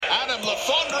and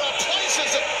Lafondra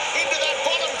places it into that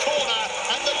bottom corner,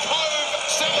 and the Cove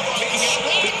celebrating it.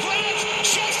 Right Grant,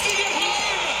 shifting it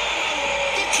home.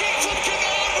 The kid from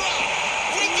Canberra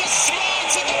with the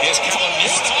smarts of the... Here's Callum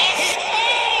Newton.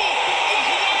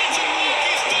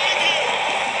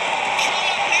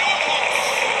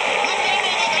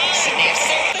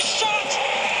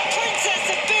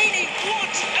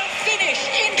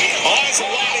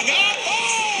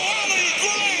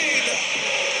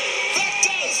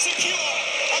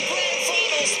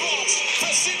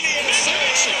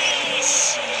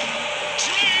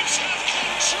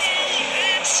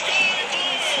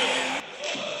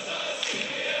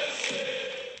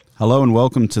 Hello and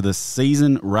welcome to the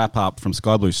season wrap-up from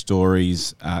Sky Blue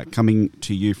Stories, coming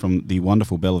to you from the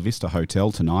wonderful Bella Vista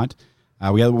Hotel tonight.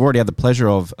 We've already had the pleasure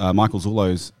of Michael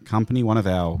Zullo's company, one of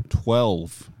our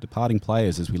 12 departing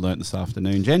players, as we learnt this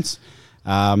afternoon. Gents,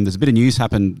 there's a bit of news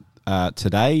happened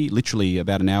today, literally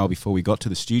about an hour before we got to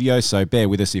the studio, so bear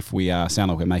with us if we sound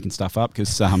like we're making stuff up,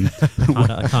 because kind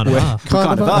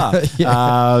of are.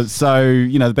 Yeah. So,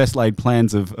 you know, the best laid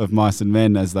plans of mice and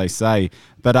men, as they say.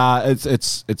 But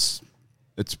it's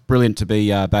brilliant to be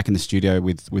back in the studio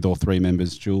with all three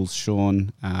members. Jules,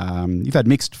 Sean, you've had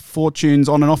mixed fortunes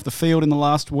on and off the field in the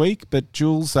last week, but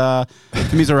Jules,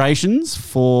 commiserations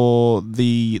for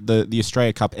the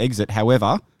Australia Cup exit.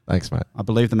 However, thanks, mate. I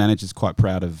believe the manager's quite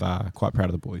proud of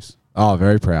the boys. Oh,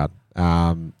 very proud.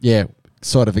 Yeah,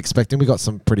 sort of expecting. We got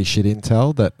some pretty shit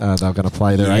intel that they're going to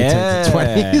play their 18s and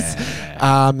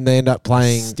 20s. They end up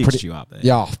playing... Stitched you up there.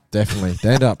 Yeah, definitely.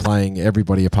 They end up playing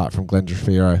everybody apart from Glenn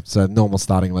Trefiro. So normal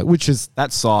starting, which is...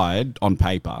 That side, on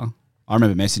paper, I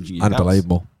remember messaging you.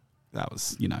 Unbelievable. That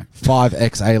was, you know... 5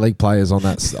 ex-A-League players on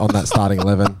that starting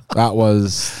 11. It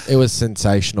was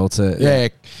sensational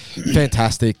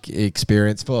fantastic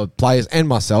experience for players and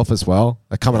myself as well.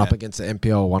 They're coming up against the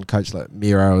NPL one coach like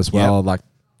Miro as well.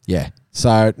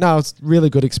 So, no, it's really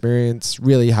good experience.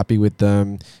 Really happy with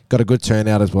them. Got a good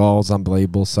turnout as well. It's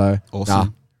unbelievable. So,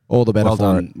 awesome. All the better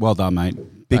for it. Well done, mate.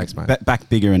 Thanks, mate. Back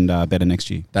bigger and better next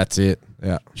year. That's it.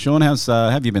 Yeah. Sean, how's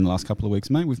have you been the last couple of weeks,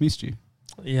 mate? We've missed you.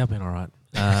 Yeah, I've been all right.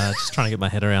 Just trying to get my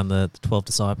head around the 12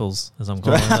 disciples, as I'm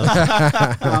calling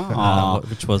them,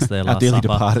 which was their last dearly supper.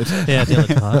 Departed. Yeah, dearly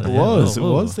departed. It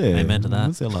was there. Amen to that. It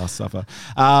was their last supper.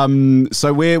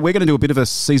 So we're going to do a bit of a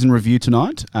season review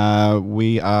tonight.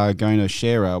 We are going to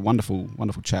share a wonderful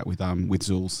chat with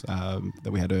Zuls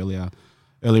that we had earlier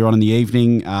on in the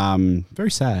evening.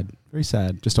 Very sad,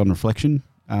 just on reflection,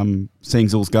 seeing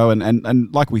Zuls go.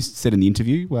 And like we said in the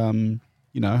interview,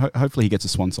 hopefully he gets a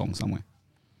swan song somewhere.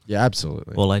 Yeah,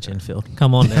 absolutely. All H Enfield.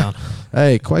 Come on down.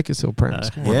 Hey, Quakers Hill Prams.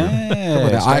 Come on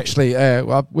down. Actually,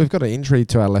 we've got an injury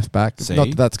to our left back. See? Not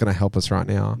that that's going to help us right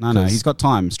now. No, he's got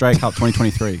time. Australia Cup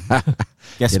 2023.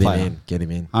 Guest player. Get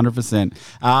him in.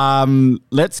 100%.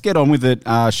 Let's get on with it.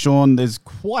 Sean, there's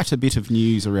quite a bit of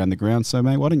news around the ground, so,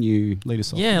 mate, why don't you lead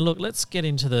us off? Yeah, look, let's get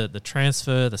into the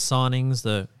transfer, the signings,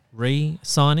 the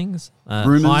re-signings,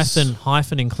 rumours.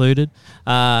 hyphen included,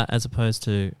 as opposed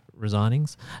to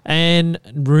resignings and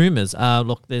rumours.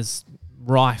 Look, there's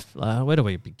rife. Where do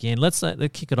we begin? Let's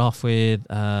kick it off with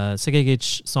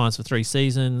Segegic signs for 3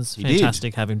 seasons.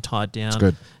 Fantastic, have him tied down. It's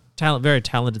good. Very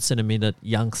talented centre-minute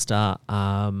youngster.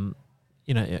 I'd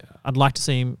like to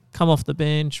see him come off the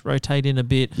bench, rotate in a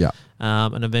bit,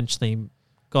 and eventually,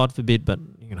 God forbid, but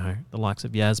the likes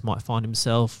of Yaz might find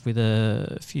himself with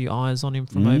a few eyes on him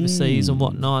from overseas and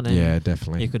whatnot. And yeah,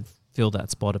 definitely. He could fill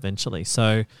that spot eventually.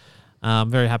 So.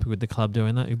 Very happy with the club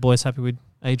doing that. You boys happy with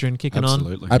Adrian kicking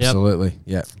on? Absolutely.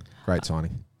 Yep. Great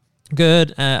signing.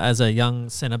 Good as a young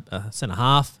centre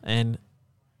half and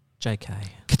JK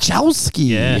Kachalski.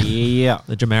 Yeah.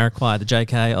 The Jamiroquai, the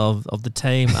JK of the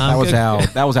team.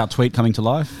 That was our tweet coming to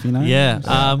life.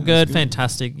 Yeah. Good.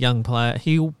 Fantastic young player.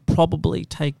 He'll probably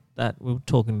take that. We were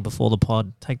talking before the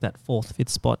pod. Take that 4th, 5th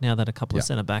spot now that a couple of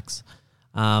centre backs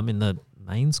in the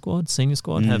main squad, senior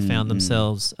squad, have found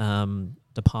themselves.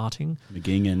 Departing.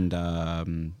 McGing and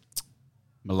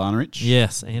Milanovic.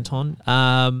 Yes, Anton.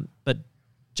 But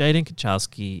Jaden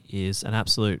Kachalski is an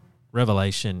absolute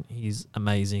revelation. He's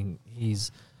amazing.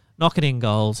 He's knocking in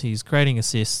goals. He's creating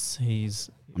assists.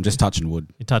 I'm just touching wood.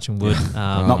 You're touching wood.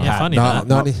 Not Pat. Funny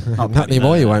not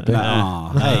anymore. You won't be.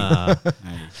 Hey.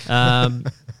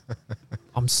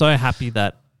 I'm so happy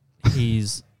that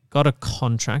he's got a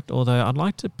contract. Although I'd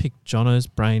like to pick Jono's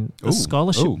brain. A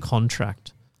scholarship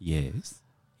contract. Yes.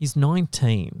 He's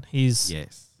 19. He's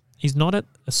not a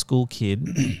school kid.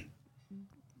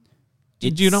 Do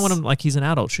you know what I'm like? He's an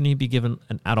adult. Shouldn't he be given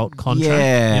an adult contract?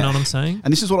 Yeah. You know what I'm saying?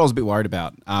 And this is what I was a bit worried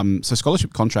about. So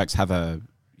scholarship contracts have a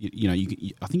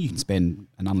I think you can spend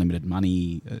an unlimited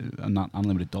money, an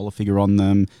unlimited dollar figure on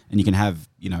them, and you can have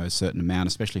a certain amount,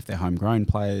 especially if they're homegrown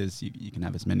players. You can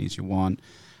have as many as you want.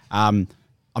 I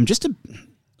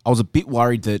was a bit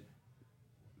worried that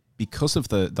because of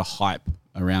the hype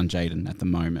around Jayden at the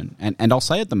moment, and I'll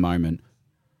say at the moment,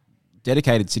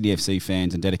 dedicated Sydney FC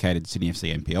fans and dedicated Sydney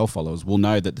FC NPL followers will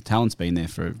know that the talent's been there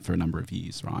for a number of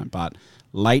years, right? But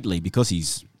lately, because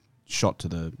he's shot to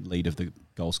the lead of the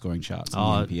goal-scoring charts in the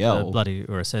NPL. The bloody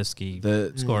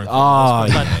Urasevsky scoring.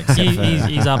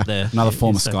 He's up there. Another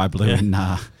former Sky Blue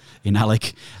in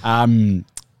Alec. There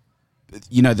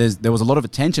was a lot of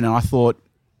attention, and I thought,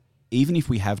 even if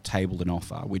we have tabled an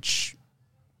offer, which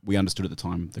we understood at the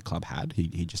time the club had,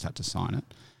 he just had to sign it.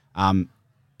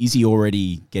 Is he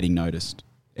already getting noticed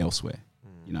elsewhere,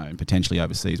 and potentially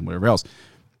overseas and whatever else?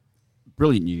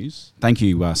 Brilliant news. Thank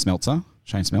you, Smeltzer.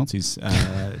 Shane Smeltz, his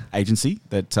agency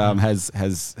that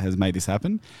has made this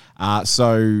happen.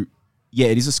 So,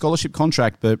 it is a scholarship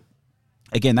contract, but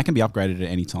again, that can be upgraded at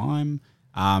any time.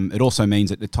 It also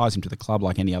means that it ties him to the club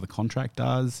like any other contract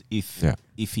does.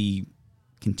 If he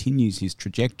continues his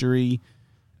trajectory,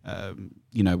 we're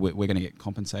going to get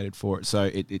compensated for it. So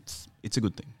it's a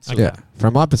good thing. So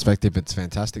from my perspective, it's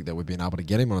fantastic that we've been able to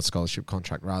get him on a scholarship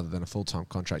contract rather than a full-time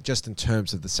contract, just in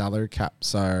terms of the salary cap.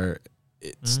 So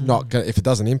it's not going if it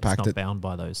doesn't impact it's not it. bound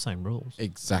by those same rules.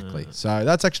 Exactly. So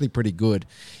that's actually pretty good.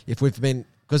 If we've been,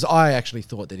 because I actually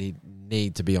thought that he'd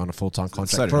need to be on a full-time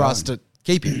contract for us to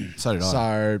keep him. So did I.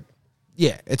 So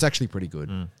it's actually pretty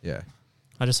good. Yeah.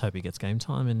 I just hope he gets game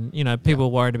time. And, people are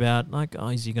worried about,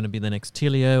 is he going to be the next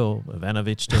Tilio or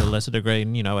Ivanovic to a lesser degree,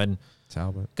 and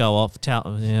Talbot. Go off.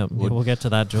 We'll get to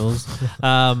that, Jules.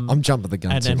 I'm jumping the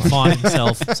gun and too then much. find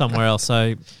himself somewhere else.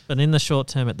 So, but in the short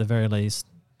term, at the very least,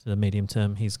 to the medium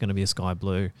term, he's going to be a Sky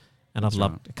Blue. And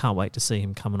can't wait to see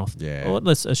him coming off. Or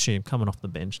let's assume coming off the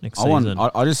bench next season.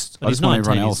 I just want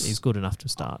everyone else. He's good enough to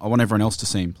start. I want everyone else to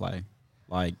see him play.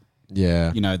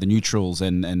 The neutrals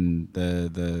and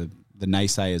the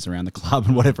naysayers around the club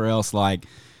and whatever else. Again,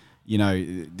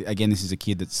 this is a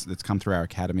kid that's come through our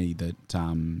academy that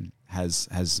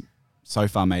has so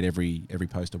far made every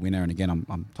post a winner. And again,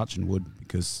 I'm touching wood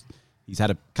because he's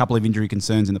had a couple of injury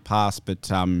concerns in the past,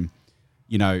 but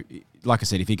like I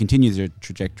said, if he continues the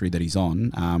trajectory that he's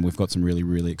on, we've got some really,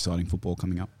 really exciting football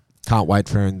coming up. Can't wait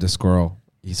for him to score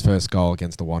his first goal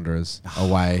against the Wanderers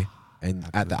away and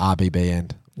at the RBB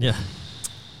end. Yeah.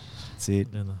 That's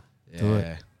it. Do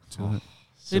it.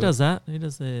 Who does that? Who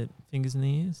does the fingers in the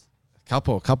ears?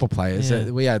 Couple players.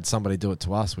 Yeah. We had somebody do it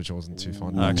to us, which I wasn't too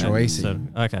fond of. Okay.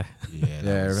 Troisi. Okay.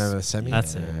 Remember the semi?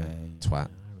 That's it. Twat.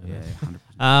 Yeah,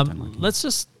 100%. Let's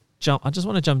just jump. I just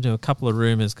want to jump to a couple of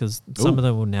rumours because some of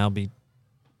them will now be.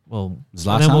 Well,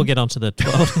 Zlatan? then we'll get onto the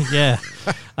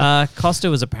 12. Costa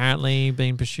was apparently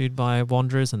being pursued by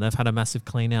Wanderers, and they've had a massive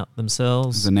clean out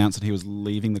themselves. It was announced that he was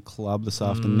leaving the club this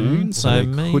afternoon, so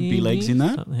there could be legs in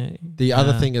that. The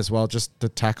other thing as well, just to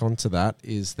tack on to that,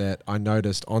 is that I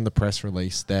noticed on the press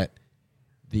release that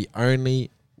the only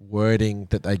wording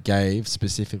that they gave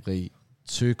specifically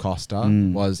to Costa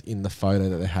was in the photo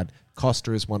that they had.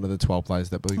 Costa is one of the 12 players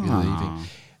that will be leaving.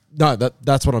 No,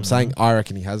 that's what I'm saying. I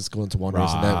reckon he has gone to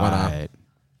Wanderers and they want to.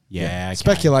 Yeah, okay.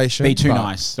 Speculation. Be too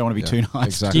nice. Don't want to be too nice.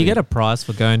 Exactly. Do you get a prize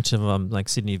for going to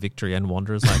Sydney Victory and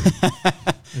Wanderers?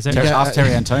 Is that ask Terry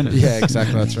Antonis. Yeah,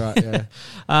 exactly. That's right.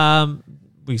 Yeah.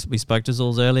 We spoke to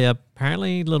Zulls earlier.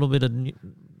 Apparently, a little bit of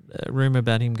rumour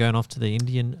about him going off to the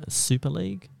Indian Super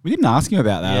League. We didn't ask him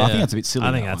about that. Yeah. I think that's a bit silly.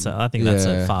 I think that's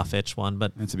a far-fetched one,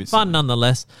 but it's a bit fun silly.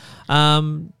 nonetheless.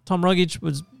 Tom Rogic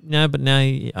was but now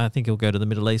I think he'll go to the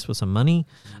Middle East with some money.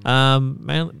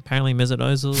 Apparently Mesut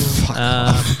Ozil.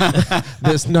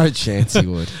 There's no chance he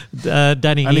would.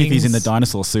 Danny Only Ings, if he's in the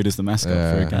dinosaur suit as the mascot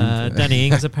for a game. Danny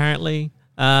Ings apparently.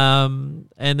 And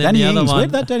then Danny the other Ings, one. where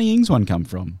did that Danny Ings one come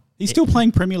from? He's still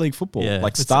playing Premier League football,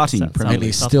 starting Premier And League.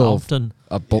 he's still Southampton.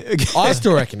 I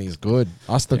still reckon he's good.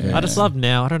 I just love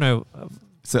now. I don't know.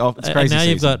 So it's And crazy. now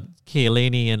you've season. got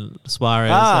Chiellini and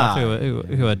Suarez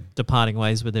who are departing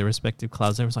ways with their respective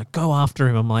clubs. Everyone's like, go after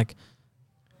him. I'm like,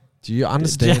 do you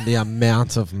understand the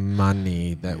amount of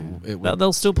money that it would?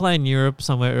 they'll still play in Europe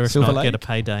somewhere, or if Silver not, Lake? get a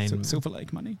payday. Silver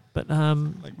Lake money. But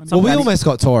Lake money. Well, we almost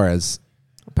got Torres.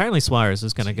 apparently Suarez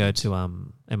is going to go to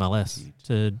MLS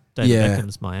to David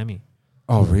Beckham's Miami,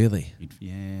 Oh, really?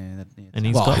 and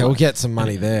he's He'll get some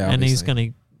money there. and he's obviously.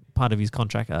 going to part of his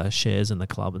contract shares in the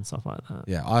club and stuff like that.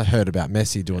 Yeah, I heard about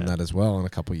Messi doing that as well in a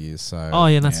couple of years. So. Oh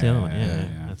yeah, that's the other one. Yeah.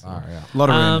 That's the Oh, one. yeah. A lot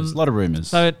of rumours. A lot of rumours.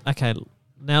 So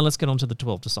now let's get on to the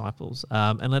 12 disciples,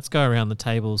 and let's go around the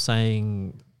table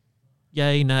saying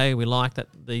yay, nay, we like that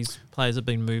these players have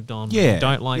been moved on. Yeah. We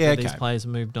don't like Yeah, that these okay. players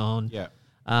have moved on. Yeah.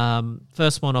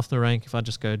 First one off the rank, if I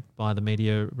just go by the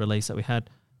media release that we had,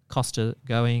 Costa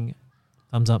going,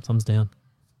 thumbs up, thumbs down.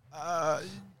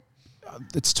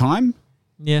 It's time.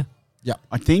 Yeah. Yeah.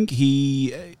 I think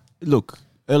he look,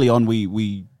 early on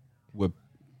we were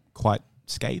quite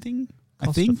scathing, Cost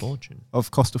I think. of fortune.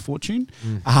 Of cost of fortune.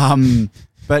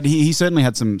 But he certainly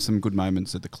had some good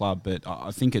moments at the club, but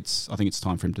I think it's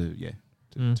time for him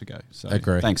to go. So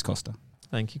Agree. Thanks, Costa.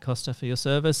 Thank you, Costa, for your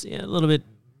service. Yeah, a little bit,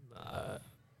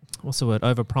 what's the word,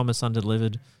 over-promised,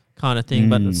 under-delivered kind of thing,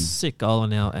 but a sick goal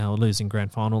in our losing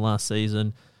grand final last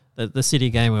season. The City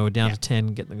game where we're down to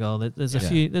 10, get the goal. There's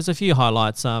a few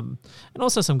highlights, and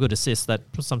also some good assists that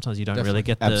sometimes you don't really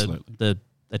get the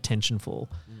attention for.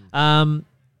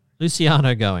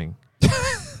 Luciano going.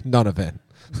 Non-event.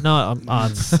 No,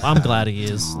 I'm glad he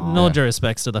is. No due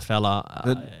respects to the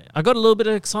fella. I got a little bit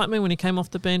of excitement when he came off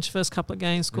the bench. First couple of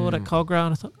games, scored at Corica,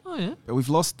 and I thought, oh yeah. But we've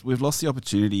lost the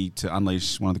opportunity to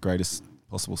unleash one of the greatest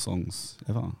possible songs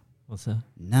ever. What's that?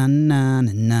 Na na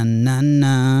na na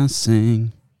na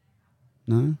sing.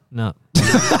 No? No.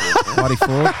 Mighty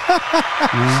Ford?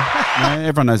 No,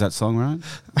 everyone knows that song, right?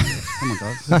 Come on,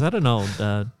 guys. Is that an old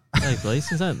Dave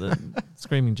Gleason? Is that the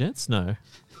Screaming Jets? No.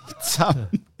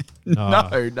 No.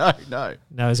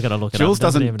 No, he's got to look it Jules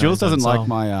up. doesn't like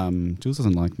my song. It's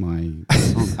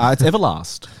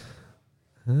Everlast.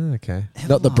 Okay.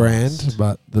 Not the brand,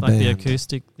 but the like band. the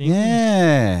acoustic thing?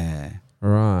 Yeah.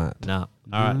 Right. No.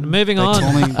 All right, moving They on.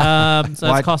 call me So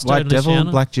that's Costa White and Devil,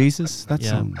 Luciano. Black Jesus. That Yeah.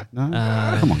 song. No?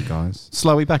 Come on, guys.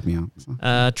 Slowly back me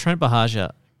up. Trent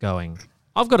Bahaja going.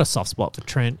 I've got a soft spot for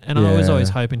Trent, and I was always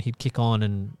hoping he'd kick on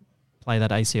and play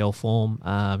that ACL form.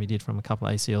 He did from a couple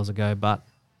of ACLs ago, but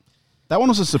That one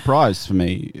was a surprise for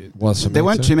me. Was for me There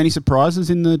weren't too. too many surprises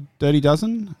in the Dirty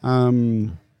Dozen,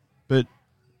 but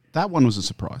that one was a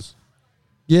surprise.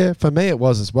 Yeah, for me it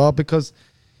was as well because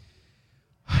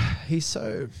he's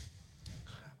so...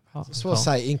 I just want to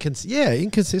say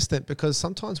inconsistent because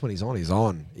sometimes when he's on,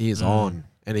 he is on,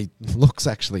 and he looks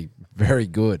actually very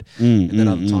good, and then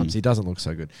other times he doesn't look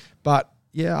so good. But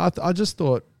yeah, I just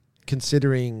thought,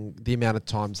 considering the amount of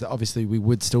times that obviously we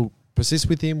would still persist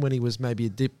with him when he was maybe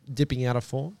dipping out of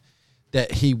form, that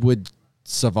he would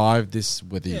survive this,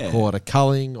 whether you call it a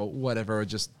culling or whatever, or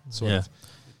just sort of,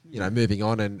 moving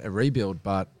on and a rebuild.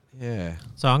 But yeah,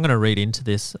 so I'm going to read into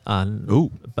this.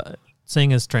 But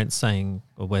seeing as Trent's saying,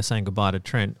 or we're saying goodbye to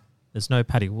Trent, there's no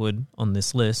Paddy Wood on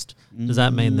this list. Does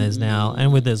that mean there's now,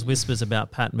 and there's whispers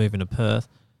about Pat moving to Perth,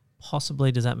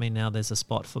 possibly does that mean now there's a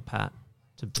spot for Pat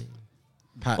to be?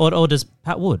 Pat. Or does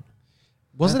Pat Wood?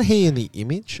 Wasn't he in the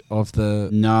image of the...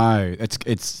 No,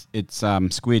 it's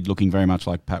Squid looking very much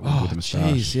like Pat Wood with a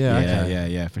moustache. Jeez, yeah,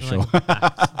 yeah, for sure. Like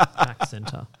back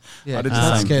centre. Yeah, I did the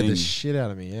that same scared the thing. shit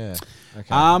out of me, yeah.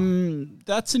 Okay.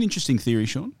 That's an interesting theory,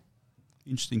 Sean.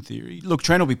 Interesting theory. Look,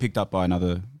 Trent will be picked up by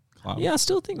another club. Yeah, I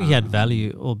still think he had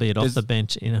value, albeit off the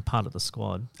bench in a part of the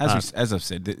squad. As I've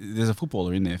said, there's a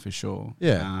footballer in there for sure.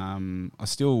 Yeah. I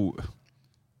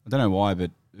don't know why,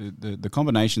 but the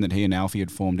combination that he and Alfie had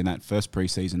formed in that first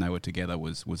preseason they were together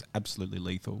was absolutely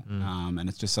lethal. And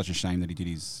it's just such a shame that he did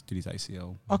his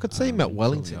ACL. I could see him at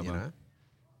Wellington, you know.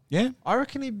 Yeah, I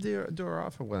reckon he'd do all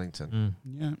right for Wellington.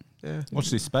 yeah. Watch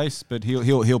this space, but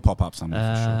he'll pop up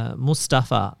somewhere for sure.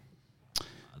 Mustafa,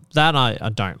 that I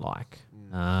don't like.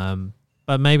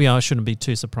 But maybe I shouldn't be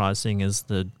too surprised, seeing as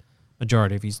the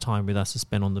majority of his time with us is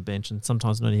spent on the bench and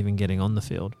sometimes not even getting on the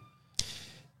field.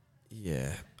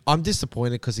 Yeah. I'm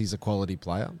disappointed because he's a quality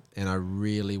player and I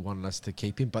really wanted us to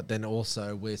keep him. But then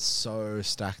also we're so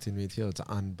stacked in midfield. It's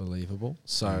unbelievable.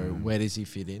 So where does he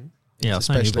fit in? Yeah, I was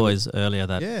saying to you boys earlier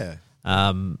that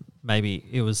maybe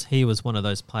he was one of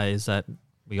those players that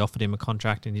we offered him a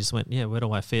contract and he just went, yeah, where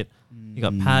do I fit? You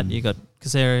got Pat, you got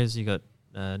Caceres, you got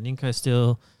Ninko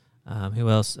still. Who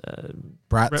else?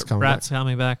 Brat's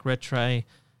coming back. Retre.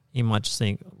 He might just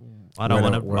think, I don't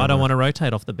want to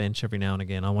rotate off the bench every now and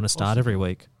again. I want to start every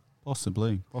week.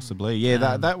 Possibly.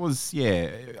 Yeah, that was,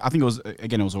 I think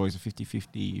it was always a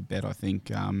 50-50 bet, I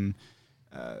think.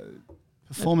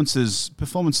 Performances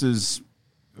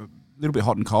a little bit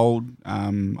hot and cold.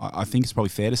 I think it's probably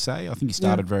fair to say. I think he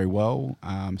started very well,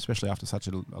 especially after such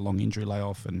a long injury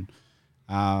layoff, and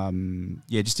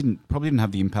just didn't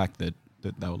have the impact that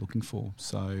they were looking for.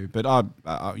 So, but I'm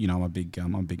a big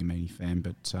Amini fan,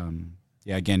 but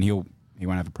again he won't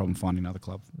have a problem finding another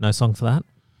club. No song for that.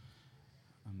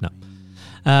 No.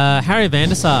 Harry van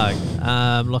der Sar.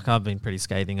 Look, I've been pretty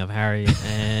scathing of Harry,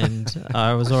 and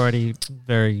I was already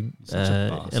very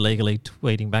illegally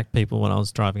tweeting back people when I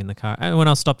was driving in the car. And when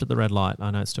I stopped at the red light,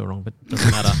 I know it's still wrong, but it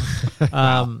doesn't matter.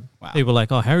 Wow. People were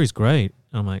like, "Oh, Harry's great."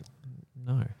 And I'm like,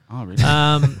 "No." Oh, really?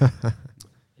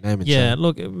 Yeah,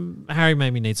 look, Harry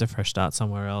maybe needs a fresh start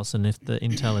somewhere else, and if the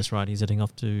intel is right, he's heading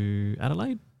off to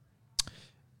Adelaide.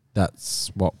 That's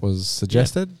what was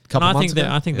suggested. And I think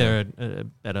they're a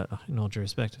better. In all due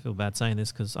respect, I feel bad saying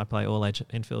this because I play all age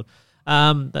infield.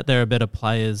 That there are better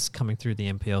players coming through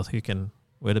the NPL who can,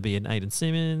 whether it be an Aidan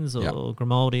Simmons or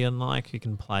Grimaldi and who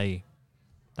can play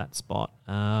that spot.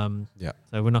 So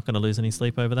we're not going to lose any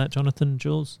sleep over that, Jonathan,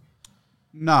 Jules.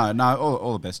 No.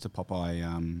 All the best to Popeye.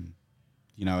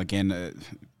 Again,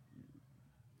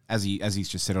 as he's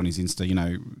just said on his Insta,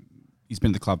 he's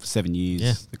been at the club for 7 years.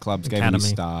 Yeah. The club's gave him his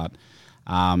start.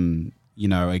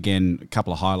 Again, a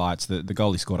couple of highlights. The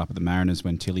goal he scored up at the Mariners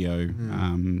when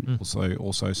Tilio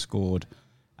also scored.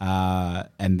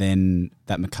 And then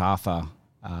that MacArthur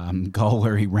goal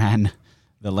where he ran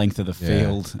the length of the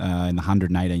field in the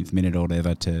 118th minute or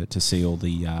whatever to seal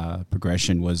the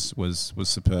progression was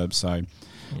superb. So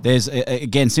there's,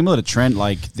 again, similar to Trent,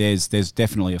 there's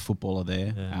definitely a footballer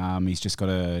there. Yeah. He's just got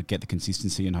to get the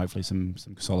consistency and hopefully some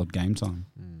solid game time.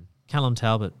 Callum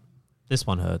Talbot, this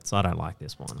one hurts. I don't like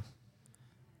this one.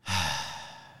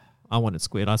 I wanted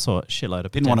Squid. I saw a shitload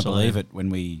of potential. Didn't want to believe it when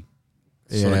we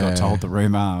sort of got told the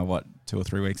rumour, 2 or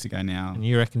 3 weeks ago now. And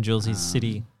you reckon Jules is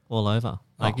City all over?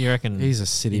 You reckon he's a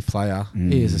City player?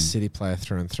 He is a City player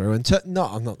through and through. And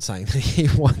I'm not saying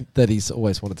that he's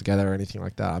always wanted to go there or anything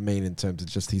like that. I mean, in terms of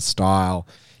just his style,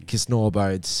 his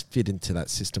Norbodes fit into that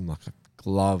system like a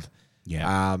glove.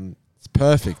 Yeah, it's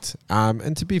perfect.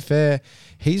 And to be fair,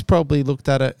 he's probably looked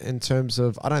at it in terms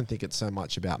of, I don't think it's so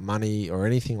much about money or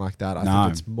anything like that. I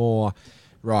think it's more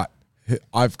right.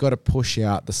 I've got to push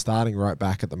out the starting right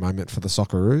back at the moment for the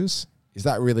Socceroos. Is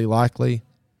that really likely?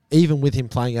 Even with him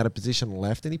playing out of position on the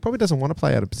left, and he probably doesn't want to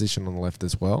play out of position on the left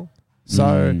as well.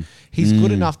 So he's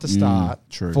good enough to start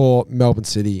for Melbourne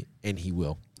City, and he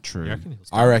will. True.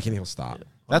 I reckon he'll start. Yeah.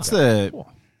 That's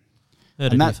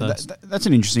that's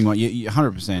an interesting one. You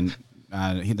 100%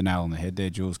 hit the nail on the head there,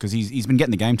 Jules, because he's been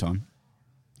getting the game time.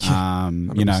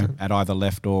 At either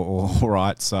left or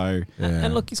right. So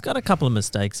and look, he's got a couple of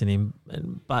mistakes in him,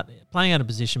 but playing out of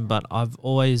position. But I've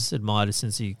always admired it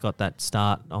since he got that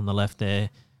start on the left there.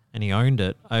 And he owned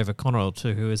it over Conroy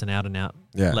too, who is an out-and-out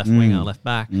left winger, left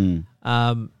back.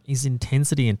 His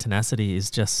intensity and tenacity is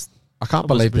just... I can't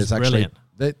believe there's brilliant.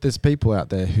 Actually... There's people out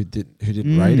there who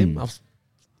didn't rate him.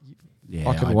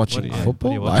 I can watch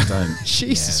football.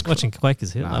 Jesus, watching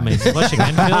Quakers Hill. I mean, watching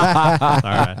Enfield. All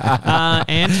right.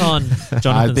 Anton,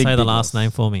 Jonathan, say the last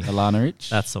name for me. Alana.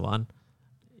 That's the one.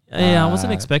 Yeah, I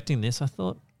wasn't expecting this. I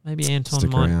thought maybe Anton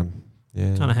might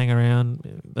kind of hang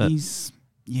around. But he's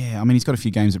got a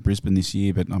few games at Brisbane this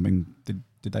year, but I mean, did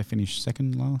they finish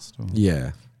second last? Or?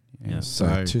 Yeah.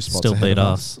 So 2 spots still beat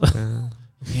us.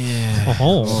 Yeah.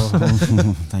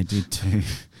 They did too.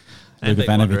 Luka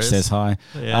Vanovic says hi.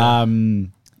 Yeah.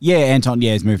 Anton.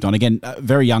 He's moved on again.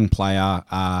 Very young player.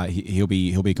 He'll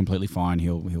be completely fine.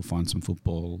 He'll find some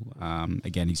football.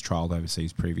 Again, he's trialled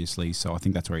overseas previously, so I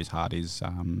think that's where his heart is.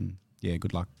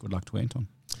 Good luck to Anton.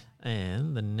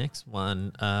 And the next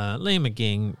one, Liam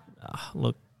McGing.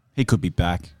 Look, he could be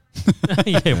back.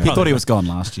 We thought he was gone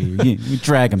last year. We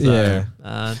drag him back.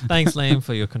 Thanks, Liam,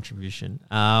 for your contribution.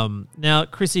 Now,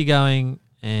 Chrissy going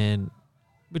and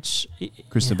Chris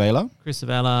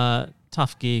Sabela,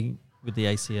 tough gig with the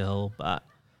ACL, but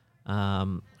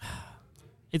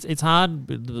it's hard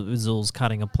with Zulls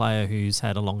cutting a player who's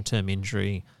had a long-term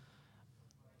injury.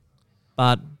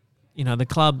 But, the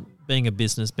club, being a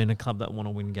business, being a club that want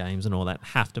to win games and all that,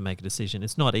 have to make a decision.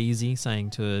 It's not easy saying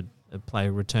to a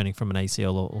player returning from an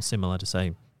ACL or similar to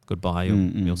say, goodbye,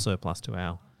 you'll surplus to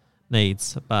our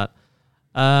needs. But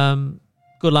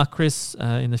good luck, Chris,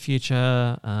 in the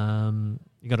future.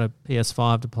 You got a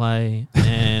PS5 to play,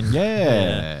 and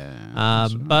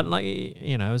but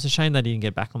it was a shame that he didn't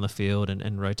get back on the field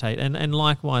and rotate. And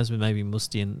likewise with maybe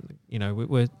Musti and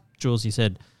we're Jules, you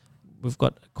said we've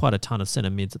got quite a ton of centre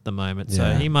mids at the moment,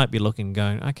 so he might be looking,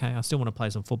 going, okay, I still want to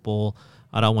play some football.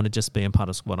 I don't want to just be in part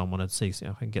of squad. I want to see if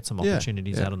I can get some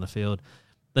opportunities out on the field.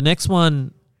 The next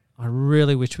one, I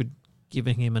really wish we'd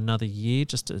given him another year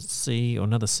just to see, or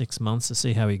another 6 months to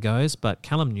see how he goes. But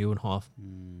Callum Neuenhoff.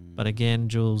 But again,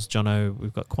 Jules, Jono,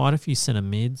 we've got quite a few centre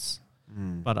mids,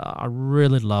 but I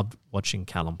really loved watching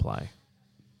Callum play.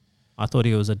 I thought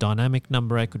he was a dynamic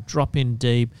number 8, could drop in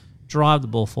deep, drive the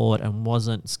ball forward, and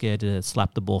wasn't scared to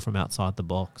slap the ball from outside the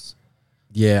box.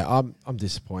 Yeah, I'm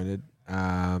disappointed.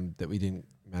 that we didn't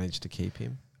manage to keep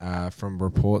him. From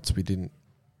reports, we didn't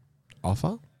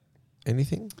offer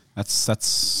anything. That's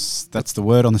the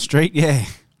word on the street, yeah.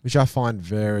 Which I find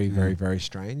very, very, very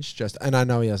strange. And I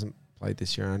know he hasn't played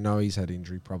this year. I know he's had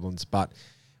injury problems, but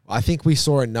I think we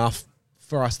saw enough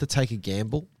for us to take a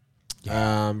gamble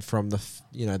from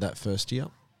that first year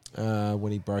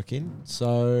when he broke in.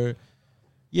 So,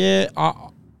 yeah,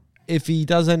 if he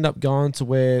does end up going to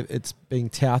where it's being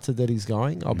touted that he's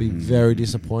going, I'll be very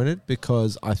disappointed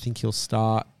because I think he'll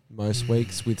start most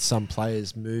weeks with some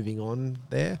players moving on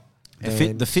there.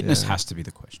 The fitness has to be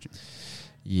the question.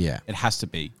 Yeah. It has to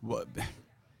be.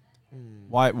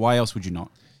 Why else would you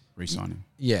not re-sign him?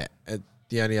 Yeah.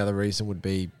 The only other reason would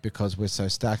be because we're so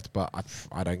stacked, but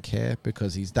I don't care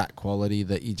because he's that quality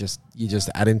that you just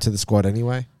add him to the squad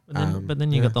anyway. But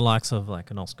then you got the likes of like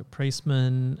an Oscar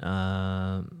Priestman.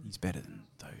 He's better than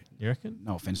those. You reckon?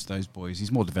 No offense to those boys.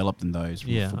 He's more developed than those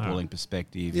from a footballing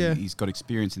perspective. Yeah. He's got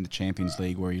experience in the Champions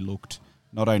League where he looked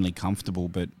not only comfortable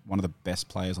but one of the best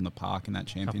players on the park in that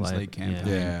Champions League campaign.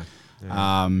 Yeah.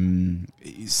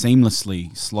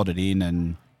 Seamlessly slotted in,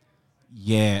 and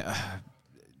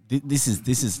this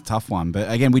is a tough one.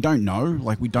 But again, we don't know.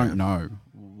 Like, we don't know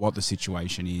what the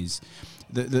situation is.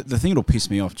 The thing that'll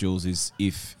piss me off, Jules, is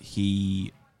if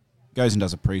he goes and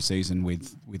does a preseason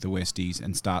with the Westies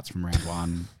and starts from round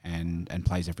one and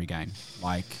plays every game,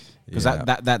 like, because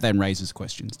that then raises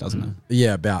questions, doesn't it?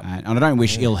 Yeah, about. And I don't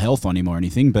wish ill health on him or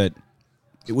anything, but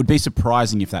it would be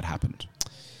surprising if that happened.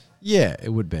 Yeah, it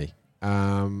would be.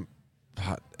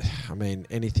 But, I mean,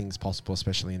 anything's possible,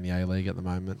 especially in the A-League at the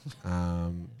moment.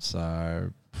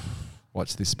 So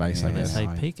watch this space, I guess. They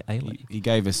peak A-League. He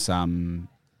gave us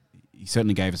he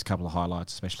certainly gave us a couple of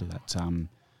highlights, especially that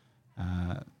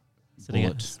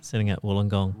sitting at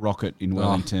Wollongong rocket in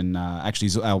Wellington. Actually,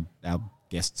 our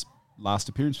guest's last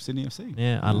appearance for Sydney FC.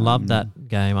 Yeah, I loved that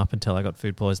game up until I got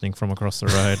food poisoning from across the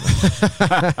road.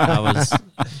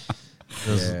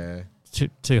 There was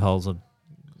two holes of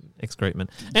excrement.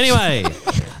 Anyway,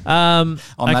 on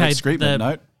that excrement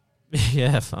note.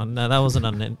 Yeah, fun. No, that was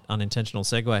an unintentional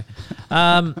segue.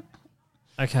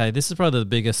 Okay, this is probably the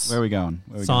biggest Where are we going?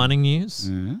 signing news.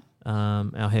 Yeah.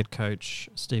 Our head coach,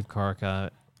 Steve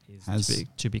Corica, is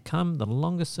to become the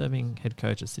longest-serving head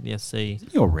coach at Sydney FC.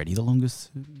 Isn't he already the longest?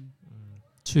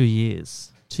 2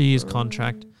 years. 2 years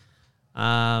contract.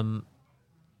 Who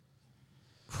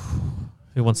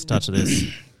wants to touch this?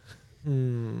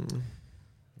 Yeah.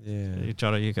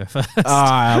 Jono, you go first.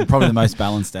 I'm probably the most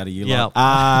balanced out of you lot.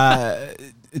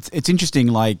 It's interesting.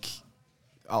 Like,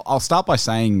 I'll start by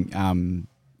saying,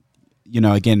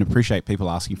 again, appreciate people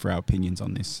asking for our opinions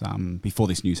on this before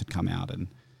this news had come out. And,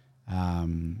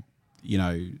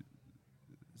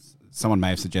 someone may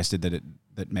have suggested that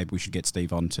maybe we should get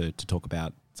Steve on to talk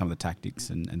about some of the tactics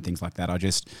and things like that. I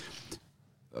just...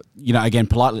 again,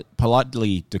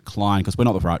 politely decline because we're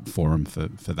not the right forum for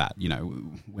that.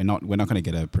 We're not going to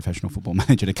get a professional football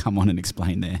manager to come on and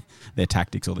explain their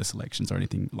tactics or their selections or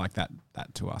anything like that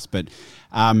to us. But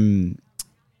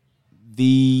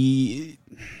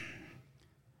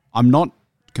I'm not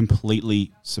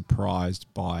completely surprised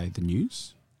by the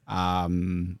news. I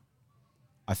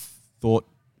thought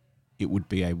it would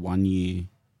be a 1 year,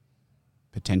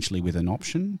 potentially with an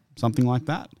option, something like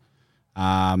that.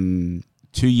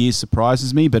 2 years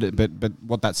surprises me, but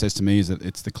what that says to me is that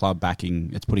it's the club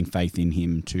backing, it's putting faith in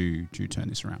him to turn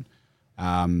this around.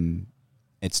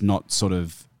 It's not sort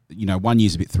of, 1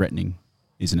 year's a bit threatening,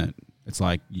 isn't it? It's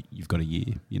like you've got a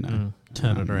year,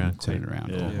 turn it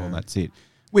around, or that's it.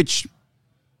 Which,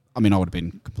 I mean, I would have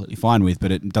been completely fine with,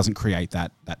 but it doesn't create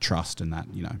that trust and that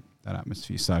that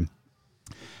atmosphere. So,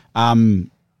 I'm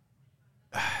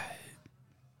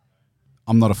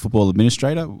not a football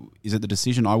administrator. Is it the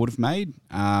decision I would have made?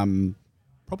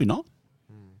 Probably not.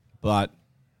 But,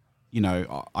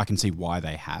 I can see why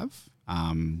they have.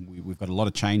 We've got a lot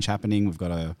of change happening. We've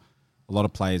got a lot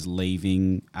of players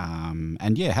leaving.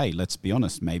 And, hey, let's be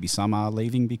honest. Maybe some are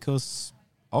leaving because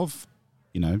of,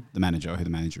 the manager or who the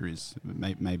manager is.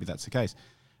 Maybe that's the case.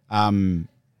 But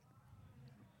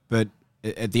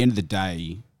at the end of the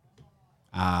day,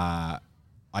 I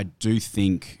do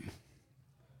think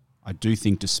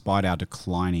despite our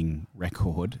declining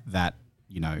record that,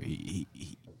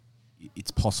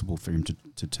 it's possible for him to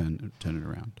turn it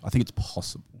around. I think it's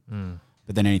possible.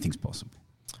 But then anything's possible.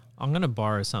 I'm going to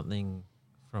borrow something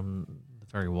from the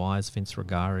very wise Vince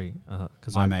Regari.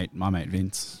 My mate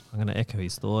Vince. I'm going to echo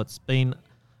his thoughts. Been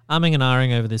umming and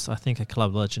ahhing over this. I think a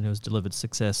club legend who has delivered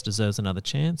success deserves another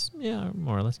chance. Yeah,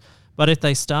 more or less. But if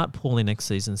they start poorly next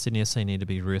season, Sydney FC need to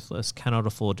be ruthless. Cannot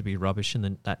afford to be rubbish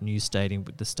in that new stadium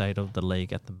with the state of the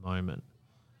league at the moment.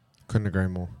 Couldn't agree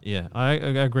more. Yeah, I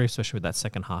agree, especially with that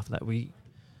second half of that. We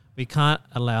can't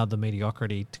allow the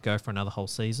mediocrity to go for another whole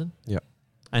season. Yeah.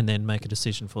 And then make a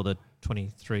decision for the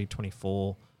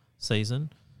 23-24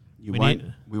 season. We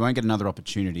won't get another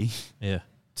opportunity Yeah.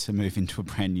 to move into a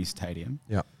brand new stadium.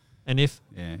 Yeah. And if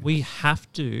we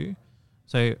have to,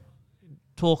 so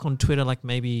talk on Twitter like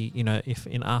maybe, if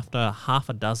in after half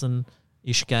a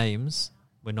dozen-ish games,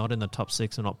 we're not in the top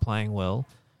 6 and not playing well,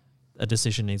 a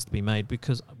decision needs to be made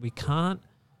because we can't,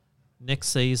 next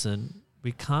season,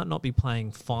 we can't not be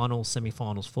playing finals,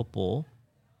 semi-finals football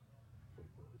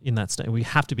in that stadium. We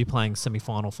have to be playing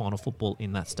semi-final, final football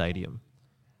in that stadium.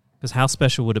 Because how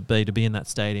special would it be to be in that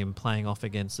stadium playing off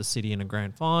against the City in a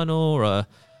grand final or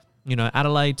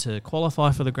Adelaide to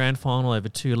qualify for the grand final over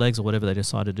 2 legs or whatever they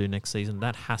decide to do next season?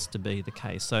 That has to be the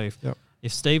case. So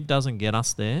if Steve doesn't get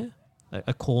us there,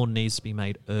 a call needs to be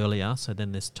made earlier so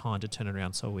then there's time to turn it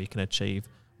around so we can achieve.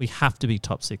 We have to be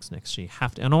top 6 next year.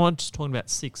 Have to. And I'm not just talking about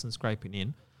 6 and scraping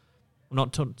in. I'm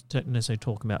not necessarily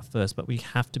talking about first, but we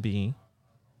have to be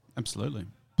absolutely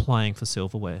playing for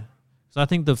silverware. So I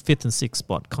think the 5th and 6th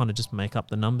spot kind of just make up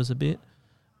the numbers a bit,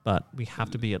 but we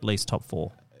have to be at least top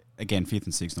 4. Again, 5th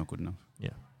and 6th not good enough.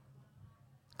 Yeah.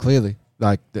 Clearly.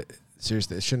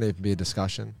 Seriously, it shouldn't even be a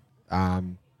discussion.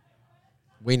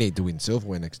 We need to win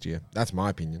silverware next year. That's my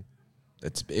opinion.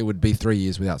 It would be 3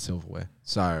 years without silverware.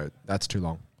 So that's too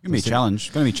long. It's going to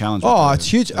be a challenge. It's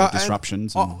huge.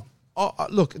 Disruptions.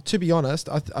 Look, to be honest,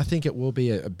 I think it will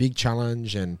be a big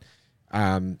challenge and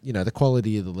the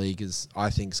quality of the league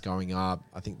I think is going up.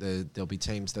 I think there'll be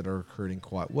teams that are recruiting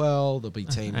quite well. There'll be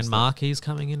teams and Marquis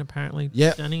coming in apparently.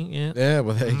 Yeah. Jenny, yeah. Yeah.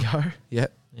 Well, there you go. Yeah.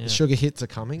 Yeah. The sugar hits are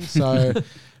coming. So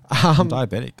I'm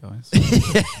diabetic, guys.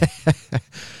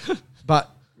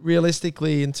 But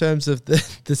realistically, in terms of the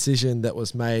decision that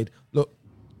was made, look,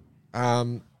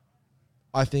 I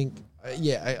think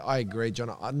I agree, John.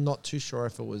 I'm not too sure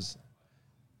if it was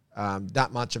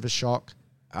that much of a shock.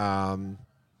 When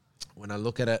I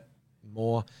look at it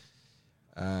more,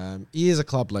 he is a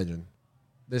club legend.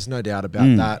 There's no doubt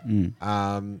about that.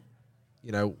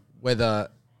 Whether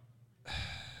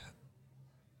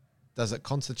does it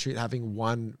constitute having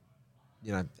one,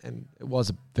 and it was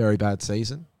a very bad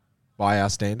season by our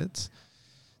standards.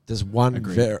 Does one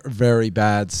very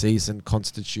bad season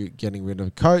constitute getting rid of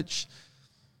a coach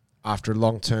after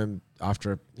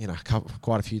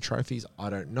quite a few trophies?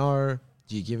 I don't know.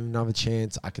 Do you give him another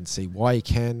chance? I can see why you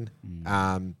can.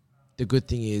 The good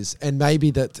thing is, and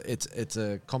maybe that it's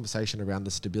a conversation around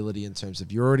the stability in terms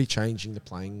of you're already changing the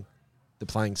playing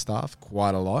staff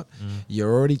quite a lot.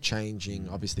 You're already changing,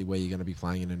 obviously, where you're going to be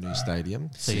playing in a new stadium.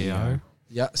 CEO.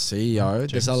 Yeah, CEO.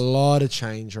 There's a lot of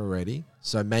change already.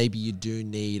 So maybe you do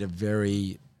need a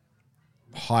very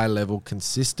high level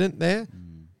consistent there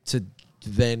to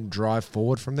then drive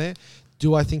forward from there.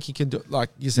 Do I think he can do, like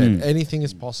you said, anything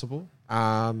is possible.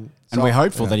 And we're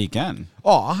hopeful that he can.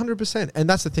 100%. And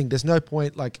that's the thing. There's no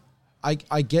point,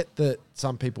 I get that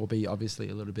some people will be obviously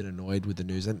a little bit annoyed with the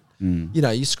news. And,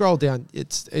 you scroll down,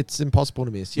 it's impossible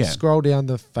to miss. You scroll down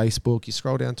the Facebook, you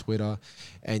scroll down Twitter,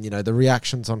 and, the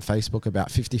reactions on Facebook about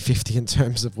 50-50 in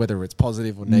terms of whether it's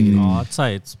positive or negative. I'd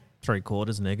say it's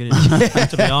 3/4 negative,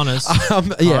 to be honest.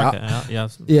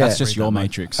 That's just your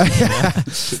matrix.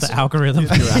 It's the algorithm.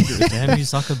 Damn you,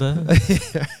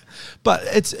 Zuckerberg. But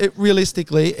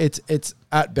realistically, it's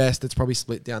at best, it's probably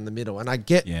split down the middle. And I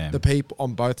get the people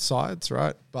on both sides,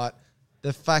 right? But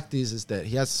the fact is that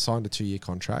he has signed a 2-year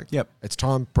contract. Yep. It's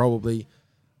time probably,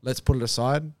 let's put it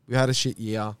aside. We had a shit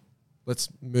year. Let's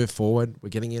move forward. We're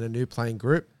getting in a new playing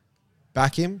group.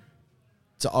 Back him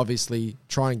to obviously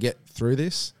try and get through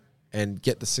this and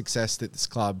get the success that this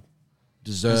club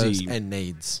deserves and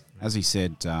needs. As he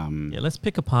said... let's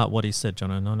pick apart what he said, John.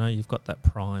 I know you've got that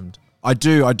primed. I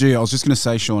do. I was just going to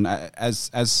say, Sean,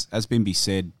 as Bimby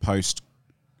said, post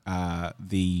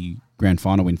the grand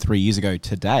final win 3 years ago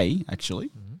today,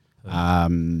 actually,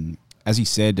 as he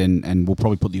said, and we'll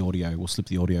probably put the audio, we'll slip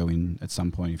the audio in at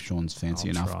some point if Sean's fancy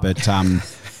enough. Try. But,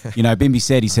 Bimby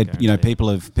said, people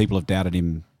have doubted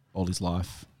him all his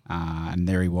life. And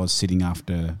there he was sitting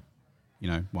after,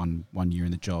 one year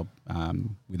in the job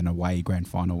with an away grand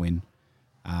final win.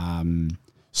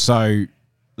 So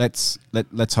let's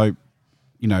hope,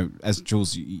 as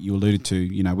Jules, you alluded to,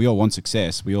 we all want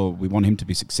success. We want him to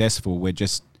be successful. We're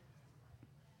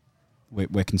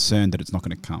concerned that it's not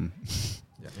going to come.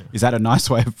 Is that a nice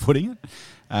way of putting it?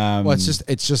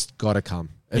 It's just got to come.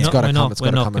 It's got to come. It's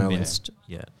got to come earlier.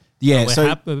 Yet.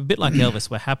 Yeah, we're a bit like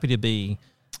Elvis. We're happy to be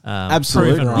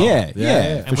absolutely proven wrong.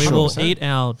 Yeah, and we will eat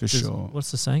our sure.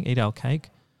 What's the saying? Eat our cake.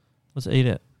 Let's eat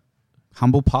it.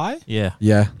 Humble pie. Yeah,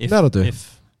 that'll do.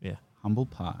 Humble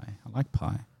pie. I like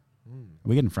pie. Are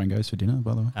we getting Frangos for dinner,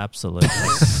 by the way? Absolutely.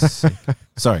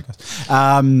 Sorry,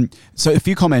 guys. So a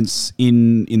few comments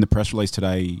in the press release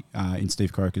today in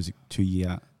Steve Corica's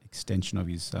 2-year extension of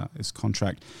his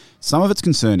contract. Some of it's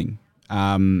concerning.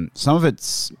 Some of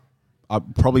it's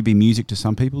probably be music to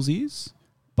some people's ears,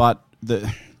 but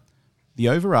the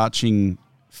overarching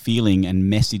feeling and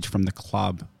message from the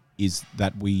club is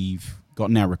that we've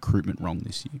gotten our recruitment wrong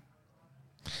this year.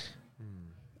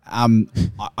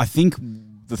 I think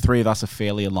the three of us are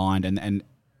fairly aligned, and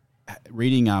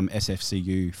reading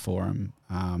SFCU Forum,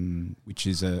 which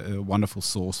is a wonderful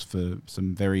source for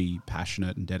some very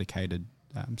passionate and dedicated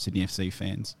Sydney FC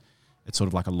fans. It's sort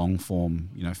of like a long form,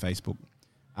 Facebook.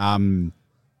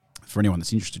 For anyone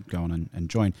that's interested, go on and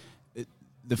join.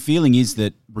 The feeling is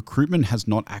that recruitment has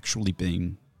not actually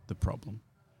been the problem.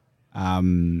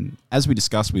 As we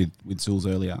discussed with Zulls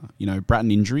earlier,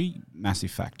 Bratton injury,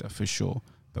 massive factor for sure,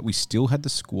 but we still had the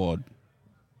squad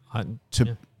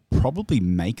to probably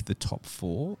make the top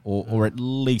 4 or at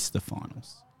least the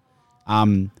finals.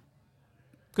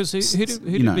 Because who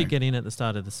did we get in at the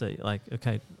start of the season? Like,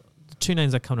 okay, the two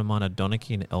names that come to mind are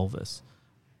Donachie and Elvis.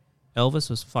 Elvis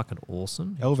was fucking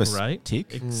awesome. Elvis, great.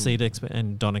 tick. Exceed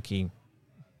and Donachie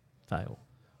fail.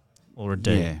 Or a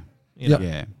D. Yeah.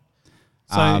 Yeah.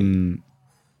 So,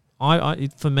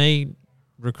 for me,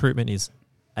 recruitment is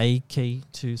a key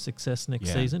to success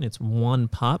next season. It's one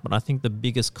part, but I think the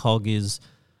biggest cog is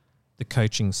the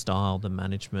coaching style, the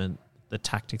management, the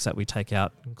tactics that we take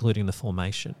out, including the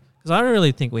formation. Because I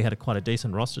really think we had quite a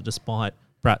decent roster despite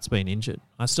Brat's being injured.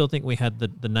 I still think we had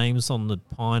the names on the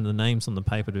pie and the names on the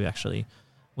paper to actually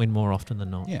win more often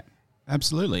than not. Yeah,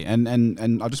 absolutely.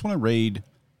 And I just want to read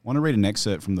an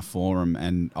excerpt from the forum,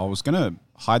 and I was going to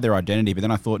hide their identity, but then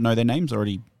I thought, no, their name's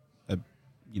already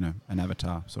an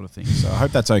avatar sort of thing. So I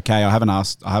hope that's okay. I haven't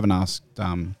asked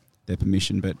their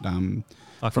permission, but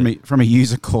from a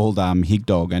user called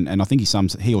Higdog, and I think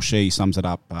he or she sums it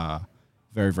up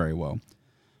very, very well.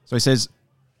 So he says,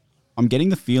 I'm getting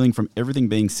the feeling from everything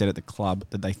being said at the club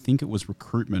that they think it was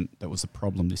recruitment that was the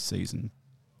problem this season.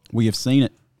 We have seen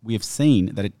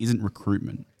that it isn't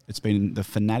recruitment. It's been the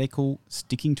fanatical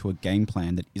sticking to a game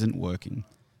plan that isn't working.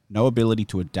 No ability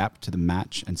to adapt to the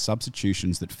match, and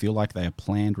substitutions that feel like they are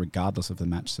planned regardless of the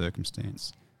match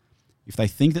circumstance. If they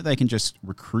think that they can just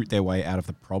recruit their way out of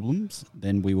the problems,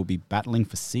 then we will be battling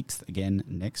for 6th again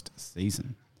next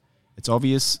season. It's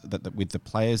obvious that with the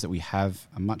players that we have,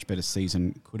 a much better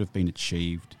season could have been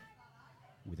achieved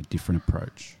with a different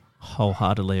approach.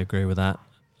 Wholeheartedly agree with that.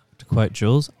 To quote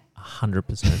Jules,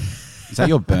 100%. Is that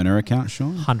your burner account,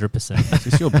 Sean? 100%. Is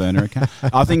this your burner account?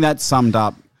 I think that summed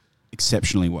up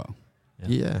exceptionally well.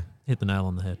 Yeah. Hit the nail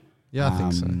on the head. Yeah, I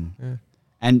think so. Yeah.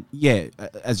 And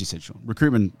as you said, Sean,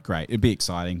 recruitment, great. It'd be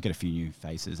exciting, get a few new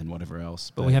faces and whatever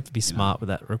else. But we have to be smart with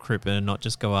that recruitment and not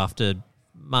just go after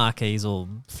marquees or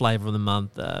flavour of the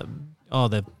month.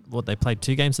 They played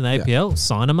 2 games in the APL,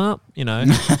 sign them up, Yeah.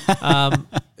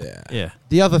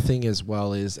 The other thing as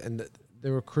well is, and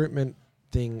the recruitment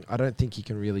thing, I don't think you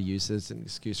can really use it as an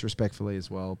excuse respectfully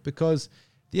as well, because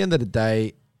at the end of the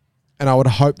day, and I would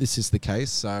hope this is the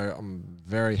case, so I'm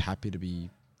very happy to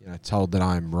be told that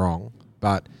I'm wrong,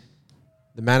 but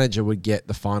the manager would get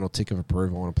the final tick of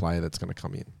approval on a player that's going to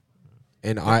come in.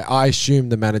 And I assume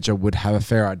the manager would have a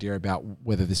fair idea about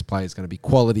whether this player is going to be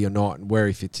quality or not and where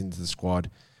he fits into the squad.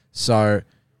 So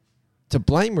to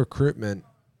blame recruitment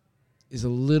is a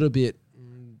little bit,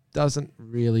 doesn't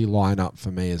really line up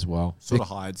for me as well. Sort of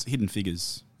hides hidden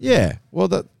figures. Yeah. Well,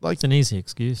 it's an easy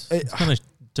excuse. It's kind of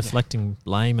deflecting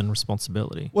blame and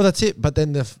responsibility. Well, that's it. But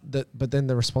then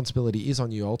the responsibility is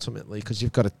on you ultimately, because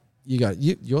you've got to.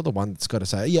 You're the one that's got to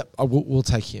say, yep, we'll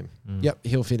take him. Yep,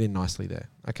 he'll fit in nicely there.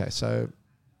 Okay, so,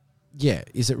 yeah,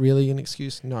 is it really an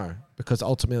excuse? No, because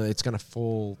ultimately it's going to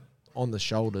fall on the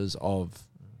shoulders of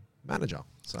manager.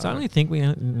 So I only think we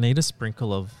need a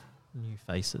sprinkle of new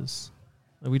faces.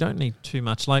 We don't need too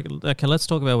much. Okay, let's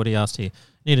talk about what he asked here.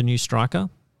 Need a new striker?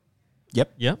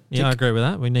 Yep. Yeah, I agree with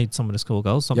that. We need someone to score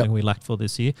goals, something we lacked for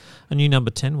this year. A new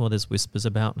number 10, well, there's whispers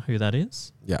about who that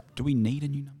is. Yeah. Do we need a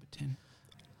new number 10?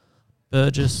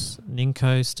 Burgess,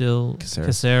 Ninko still,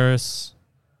 Caceres,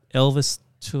 Elvis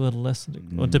to a lesser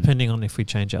degree, or depending on if we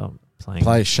change our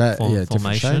formation. Shape,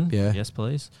 yeah. Yes,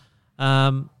 please.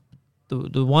 The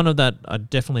one of that I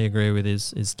definitely agree with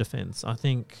is defence. I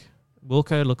think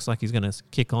Wilco looks like he's going to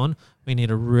kick on. We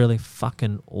need a really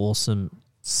fucking awesome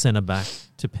centre back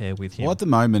to pair with him. Well, at the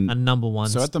moment, a number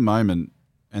 1. So at the moment,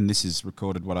 and this is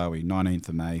recorded, what are we, 19th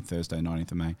of May, Thursday,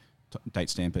 19th of May, date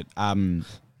stamp it.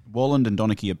 Walland and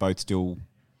Donachie are both still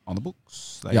on the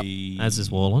books. As is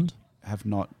Walland. Have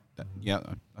not Yeah,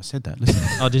 I said that. Listen,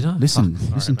 Oh, did I? listen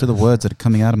to the words that are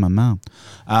coming out of my mouth.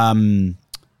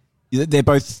 They're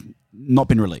both not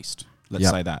been released. Let's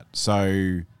say that.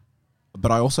 So,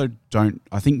 but I also don't.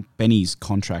 I think Benny's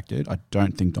contracted. I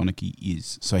don't think Donachie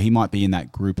is. So he might be in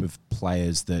that group of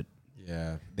players that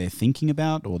they're thinking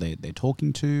about, or they're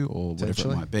talking to, or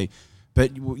whatever it might be.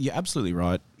 But you're absolutely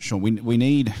right, Sean. We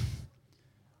need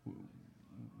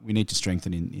to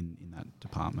strengthen in that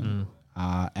department.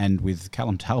 And with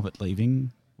Callum Talbot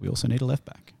leaving, we also need a left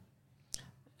back.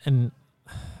 And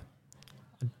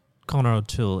Connor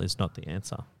O'Toole is not the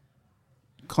answer.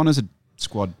 Connor's a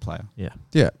squad player.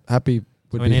 Yeah, happy.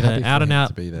 We need an out and out.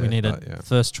 To be there, we need a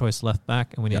first choice left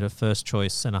back, and we need a first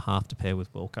choice centre half to pair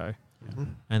with Wilco.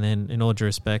 And then, in all due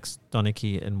respects,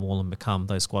 Donachie and Wallen become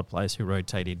those squad players who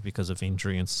rotated because of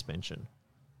injury and suspension.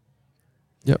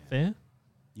 Yep. Fair?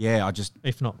 Yeah,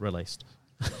 if not released.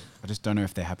 I just don't know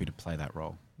if they're happy to play that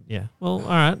role. Yeah. Well, all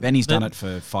right. Benny's done it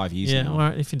for 5 years now. Yeah, all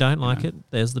right. If you don't like it,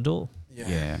 there's the door.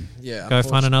 Yeah. Go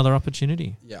find another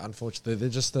opportunity. Yeah, unfortunately, they're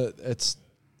just it's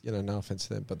no offense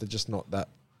to them, but they're just not that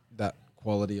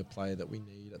quality of player that we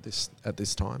need at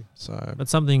this time. So, but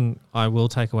something I will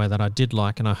take away that I did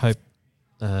like, and I hope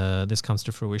this comes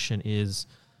to fruition, is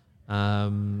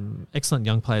excellent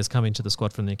young players coming to the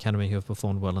squad from the academy who have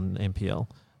performed well in the NPL.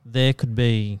 There could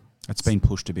be. It's been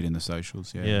pushed a bit in the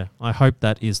socials. Yeah. I hope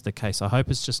that is the case. I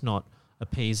hope it's just not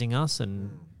appeasing us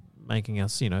and making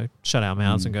us, shut our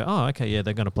mouths and go, oh, okay, yeah,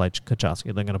 they're going to play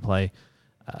Kaczarski, they're going to play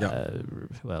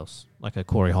who else? Like a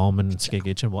Corey Holman and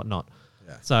Skigic and whatnot.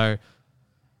 Yeah. So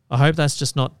I hope that's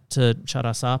just not to shut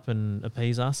us up and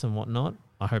appease us and whatnot.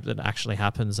 I hope that actually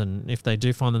happens, and if they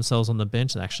do find themselves on the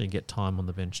bench, they actually get time on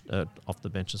the bench, off the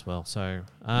bench as well. So,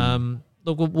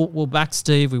 look, we'll back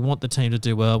Steve. We want the team to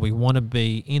do well. We want to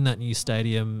be in that new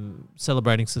stadium,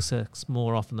 celebrating success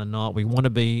more often than not. We want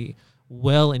to be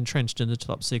well entrenched in the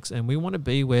top six, and we want to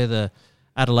be where the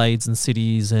Adelaides and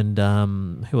Cities and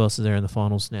who else is there in the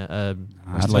finals now?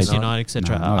 Adelaide United,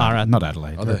 etc. Not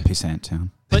Adelaide. They're a pissant town.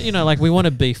 But, we want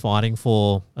to be fighting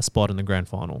for a spot in the grand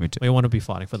final. We want to be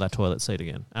fighting for that toilet seat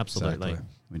again. Absolutely. Exactly.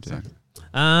 We do. Exactly.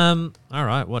 All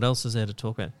right. What else is there to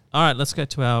talk about? All right. Let's go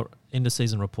to our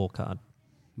end-of-season report card.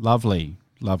 Lovely.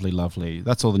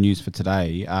 That's all the news for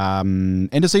today.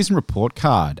 End-of-season report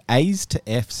card. A's to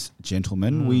F's,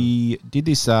 gentlemen. We did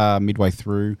this midway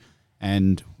through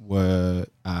and were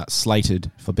slated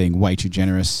for being way too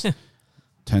generous.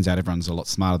 Turns out everyone's a lot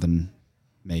smarter than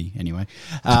me anyway.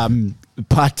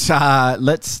 But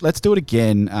let's do it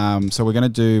again. So we're going to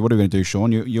do, what are we going to do,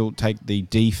 Sean? You'll take the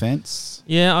defense.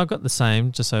 Yeah, I've got the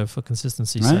same, just so for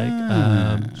consistency's sake.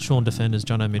 Sean defenders,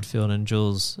 Jono midfield, and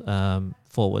Jules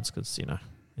forwards, because,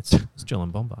 it's Jill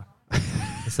and Bombach.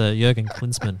 It's a Jurgen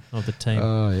Klinsmann of the team.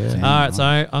 Oh, yeah. All right, so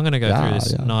I'm going to go through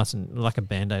this nice and like a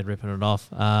Band-Aid ripping it off.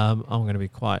 I'm going to be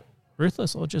quite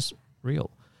ruthless or just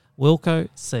real. Wilco,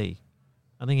 C.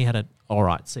 I think he had an all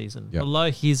right season. Yep.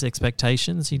 Below his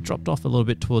expectations, he dropped off a little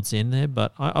bit towards the end there,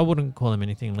 but I wouldn't call him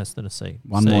anything less than a C.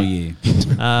 One more year. You're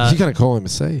going to call him a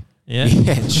C? Yeah.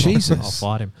 Jesus.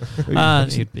 I'll fight him.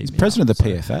 He's president of the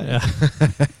PFA.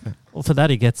 Yeah. Well, for that,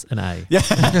 he gets an A.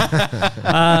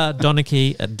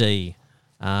 Donachie, a D.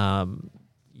 I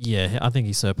think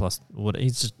he's surplus.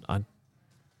 He's just,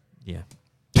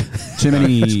 Too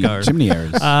many errors.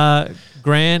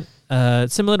 Grant,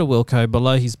 similar to Wilco,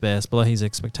 below his best, below his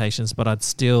expectations, but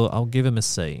I'll give him a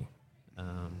C.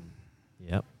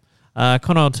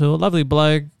 Connor O'Toole, lovely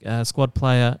bloke, squad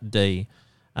player, D.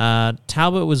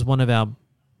 Talbot was one of our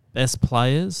best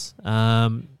players,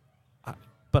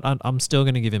 but I'm still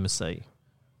going to give him a C.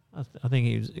 I think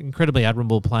he was incredibly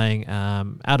admirable playing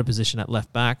out of position at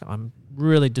left back. I'm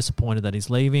really disappointed that he's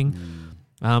leaving.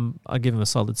 I'll give him a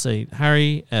solid C.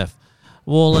 Harry, F.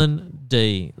 Wallen,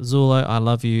 D. Zullo, I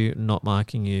love you, not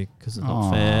marking you because it's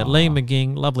not fair. Lee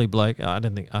McGing, lovely bloke. I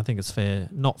think it's fair,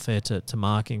 not fair to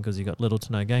mark him because he got little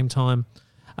to no game time.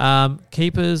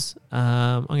 Keepers,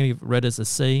 I'm going to give Redders a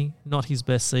C. Not his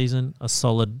best season, a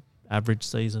solid average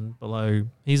season below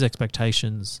his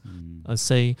expectations. A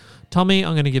C. Tommy,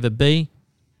 I'm going to give a B.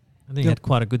 I think he had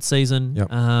quite a good season.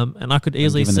 And I could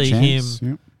easily see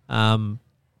him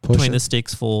between the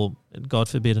sticks for, God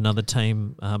forbid, another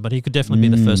team. But he could definitely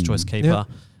be the first choice keeper.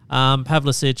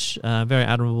 Pavlicic, very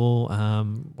admirable.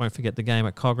 Won't forget the game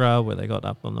at Cogra where they got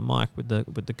up on the mic with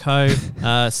the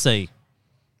code. C.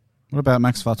 What about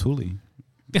Max Vartuli?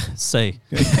 C.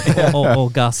 or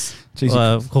Gus.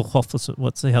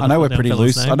 What's the? I know we're pretty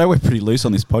loose. Name? I know we're pretty loose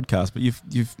on this podcast, but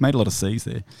you've made a lot of C's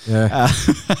there. Yeah,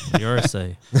 you're a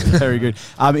C. Very good.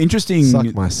 Interesting.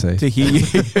 Suck my C. To hear you.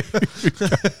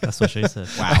 That's what she said.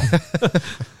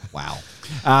 Wow.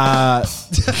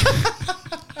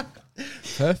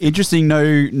 Interesting.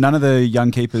 No, none of the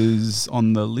young keepers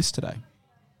on the list today.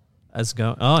 As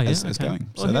going. Oh, yeah. As okay. going.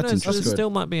 Well, So that's there interesting. still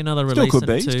might be another Still release could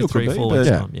be. in Still 2, 3, could be, 4 but weeks'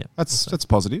 yeah. time. Yeah. That's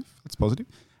positive. That's positive.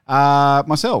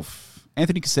 Myself,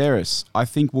 Anthony Caceres, I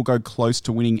think will go close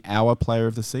to winning our player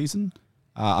of the season.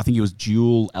 I think he was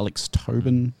dual Alex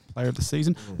Tobin player of the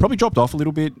season. Probably dropped off a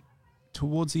little bit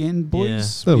towards the end,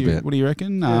 boys. Yeah. Little bit. What do you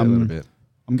reckon? Yeah, a little bit.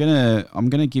 I'm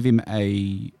gonna give him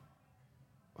a.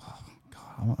 Oh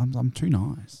God, I'm too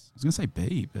nice. I was gonna say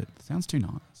B, but it sounds too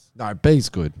nice. No, B's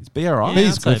good. Is B alright? Yeah,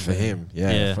 B's I'd say good for B. him.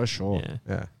 Yeah, Yeah. for sure. Yeah.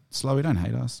 Yeah. Slowy, don't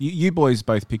hate us. You boys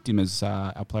both picked him as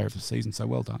our player of the season, so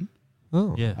well done.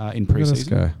 Oh. Yeah. In Look at us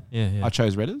pre-season, go. Yeah. I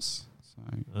chose Redders. So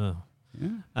Oh.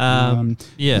 yeah.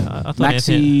 Yeah. I thought Maxi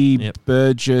Anthony, yep.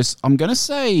 Burgess. I'm going to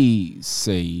say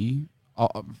C.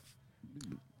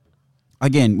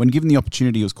 Again, when given the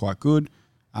opportunity, he was quite good.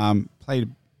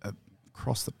 Played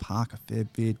across the park a fair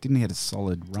bit. Didn't have a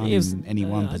solid run He was, in any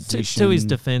one position. To his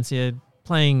defence, yeah,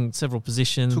 playing several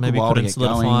positions, Took a maybe while to couldn't get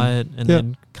solidify it, and Yeah.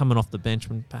 then coming off the bench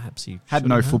when perhaps he Had shouldn't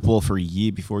no have. football for a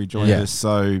year before he joined Yeah. us.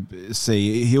 So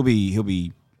C. He'll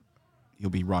be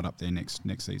right up there next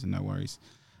season. No worries.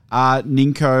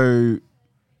 Ninko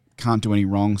can't do any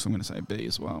wrong, so I'm going to say B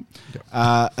as well.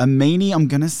 Amini, I'm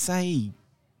going to say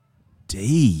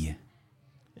D.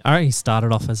 All right, he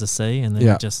started off as a C, and then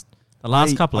Yeah. just the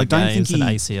last couple I of don't think games and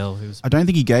he- ACL. He was I don't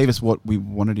think he gave us what we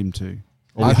wanted him to.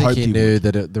 Or I we think hoped he would. knew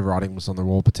that the writing was on the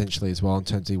wall potentially as well in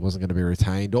terms of he wasn't going to be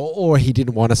retained or he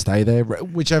didn't want to stay there,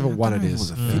 whichever I don't one know it if is.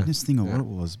 It was a fitness thing or Yeah. what it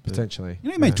was. But Potentially. You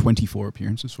know, he made 24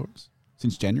 appearances for us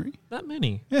since January. that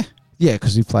many. Yeah,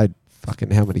 because he played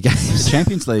fucking how many games?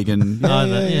 Champions League and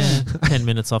Yeah, 10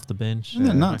 minutes off the bench. Isn't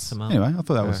that nuts? Maxed him up. Anyway, I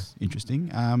thought that was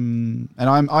interesting. And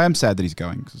I am sad that he's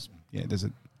going because there's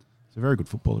a very good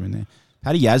footballer in there.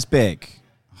 Paddy Yazbek.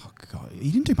 Oh God, he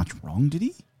didn't do much wrong, did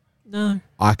he? No,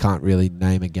 I can't really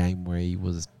name a game where he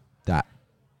was that.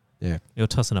 Yeah. you're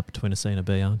tossing up between a C and a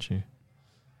B, aren't you?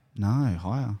 No,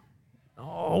 higher. Oh,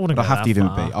 I wouldn't But go I have to that give him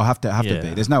a far. B. I'll have to Yeah. B.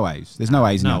 There's no A's. There's no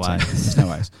A's in No our team. A's. There's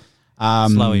no A's.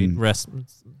 Slowly rest.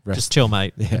 Just chill,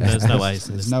 mate. Yeah. There's no ways.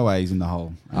 There's no A's in the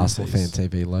whole. Arsenal fan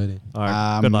TV loading. All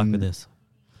right, good luck with this.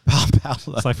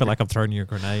 Paolo. So I feel like I'm throwing you a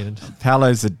grenade. And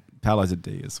Paolo's a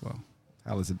D as well.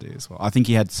 Paolo's a D as well. I think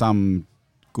he had some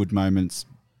good moments.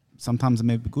 Sometimes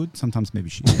maybe good, sometimes maybe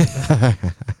shit.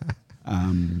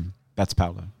 That's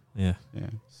Paolo. yeah, Yeah.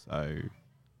 So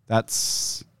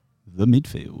that's the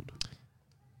midfield.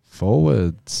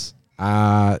 Forwards.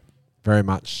 Very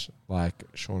much like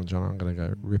Sean and John. I'm going to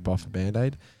go rip off a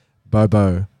Band-Aid.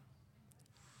 Bobo.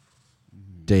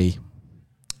 D.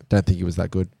 Don't think he was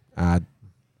that good.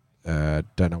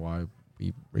 Don't know why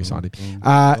we re-signed him.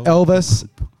 Elvis.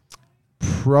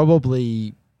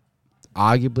 Probably,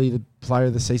 arguably the player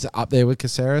of the season up there with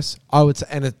Caceres. I would say,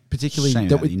 and particularly Shame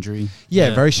that about the injury.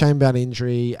 Yeah, very shame about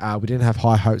injury. We didn't have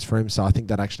high hopes for him, so I think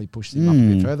that actually pushed him up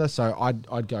a bit further. So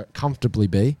I'd go comfortably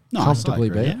B. Nice, Comfortably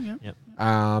I agree. B. Yeah,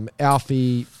 yep.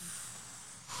 Alfie,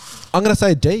 I'm going to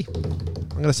say D. I'm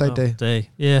going to say D. D.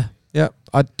 Yeah, Yeah,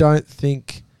 I don't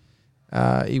think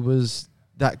he was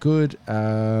that good.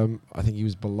 I think he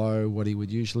was below what he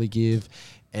would usually give,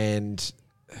 and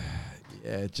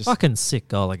just fucking sick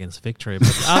goal against Victory.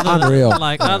 But other Unreal.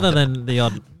 Other than the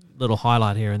odd little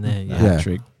highlight here and there. Yeah. Yeah.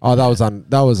 Trick. Oh, that was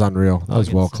unreal. That was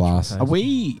Against world class. Central Are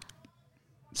we?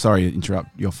 Sorry to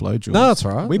interrupt your flow, Jules. No, that's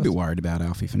all right. We're a bit worried about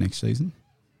Alfie for next season,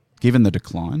 given the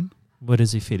decline. Where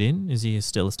does he fit in? Is he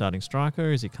still a starting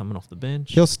striker? Is he coming off the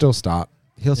bench? He'll still start.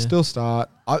 He'll still start.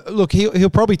 Look, he'll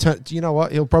probably turn. You know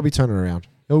what? He'll probably turn it around.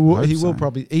 He so. will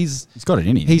probably. He's He's got it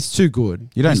in him. too good.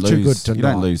 You don't he's lose. Too good to You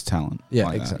don't not. lose talent. Yeah,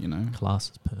 like exactly. That, you know, Class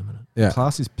is permanent. Yeah,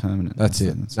 class is permanent. that's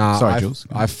it. Nah, sorry, Jules.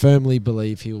 I firmly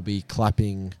believe he will be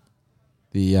clapping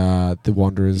the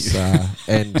Wanderers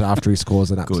and after he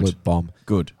scores an absolute bomb.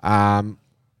 Good.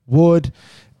 Wood.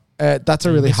 That's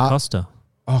a really Miss hard. Costa.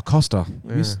 Oh, Costa.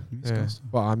 Miss Yeah. Costa.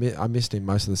 Well, I missed him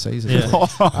most of the season.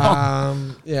 Yeah.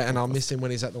 Yeah, and I'll miss him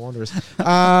when he's at the Wanderers.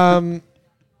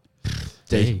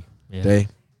 D. Yeah. D.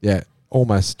 Yeah,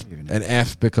 almost an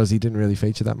F because he didn't really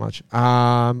feature that much.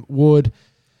 Wood,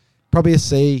 probably a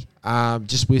C.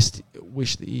 Just wish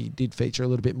that he did feature a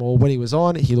little bit more when he was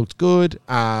on. He looked good.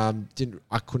 I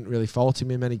couldn't really fault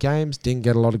him in many games. Didn't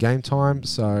get a lot of game time,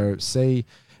 so C.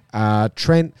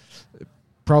 Trent,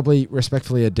 probably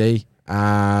respectfully a D.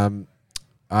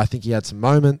 I think he had some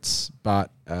moments,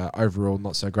 but overall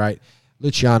not so great.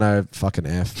 Luciano, fucking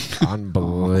F.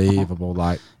 Unbelievable.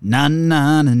 Like, Na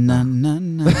na na na na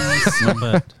na.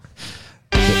 But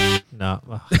no,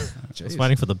 I was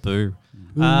waiting for the boo.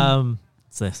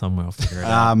 It's there somewhere. I'll figure it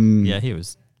out. Yeah, he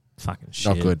was fucking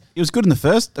shit. Not good. He was good in the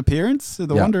first appearance of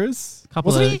the Wanderers.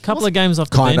 Couple of games off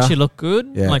the bench, he looked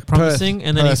good, like promising,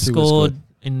 and then he scored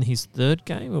in his third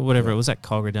game or whatever. It was at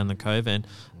Corica down the Cove, and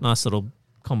nice little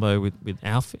combo with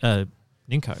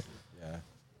Ninko. Yeah.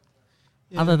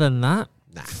 Other than that,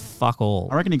 fuck all.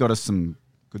 I reckon he got us some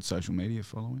good social media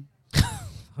following.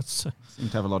 Seem to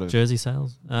have a lot of jersey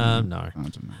sales. No, I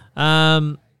don't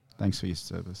know. Thanks for your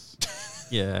service.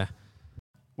 Yeah.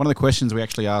 One of the questions we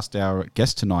actually asked our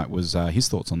guest tonight was his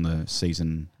thoughts on the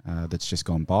season that's just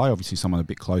gone by. Obviously, someone a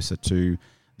bit closer to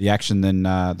the action than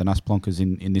us plonkers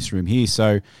in this room here.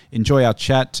 So enjoy our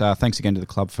chat. Thanks again to the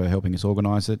club for helping us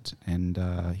organise it. And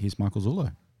here's Michael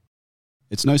Zullo.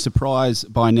 It's no surprise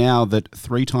by now that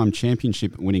 3-time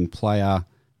championship winning player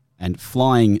and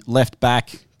flying left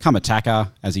back, come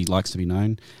attacker, as he likes to be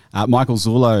known, Michael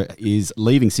Zullo is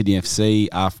leaving Sydney FC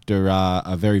after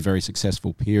a very, very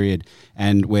successful period.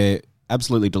 And we're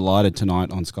absolutely delighted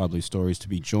tonight on Sky Blue Stories to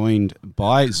be joined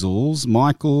by Zulls.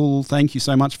 Michael, thank you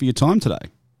so much for your time today.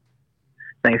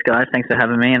 Thanks, guys. Thanks for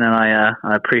having me, and I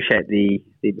appreciate the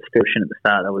description at the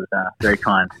start. That was very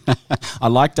kind. I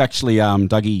liked actually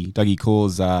Dougie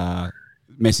Corr's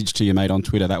message to you, mate, on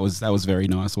Twitter. That was very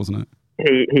nice, wasn't it?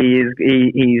 He's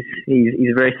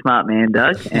a very smart man,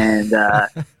 Doug, and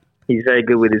he's very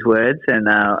good with his words. And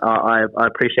I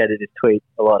appreciated his tweet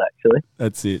a lot, actually.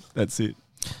 That's it.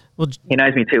 Well, he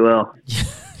knows me too well.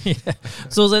 Yeah.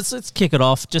 So let's kick it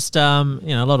off. Just a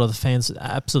lot of the fans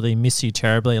absolutely miss you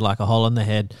terribly, like a hole in the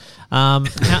head.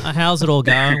 How's it all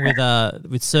going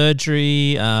with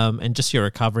surgery and just your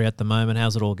recovery at the moment?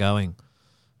 How's it all going?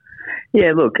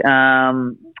 Yeah, look,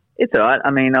 it's all right. I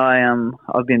mean,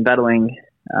 I've been battling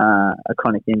a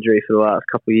chronic injury for the last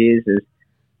couple of years,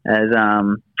 as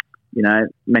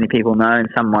many people know, and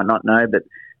some might not know. But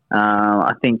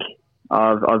I think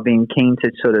I've been keen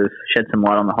to sort of shed some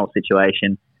light on the whole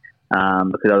situation.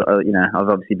 Because I've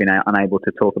obviously been unable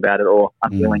to talk about it, or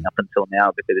unwilling up until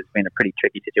now, because it's been a pretty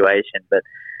tricky situation. But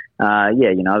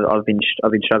I've been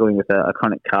struggling with a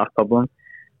chronic calf problem,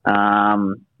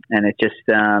 and it just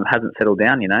hasn't settled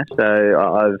down.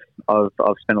 So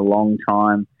I've spent a long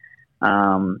time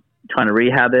trying to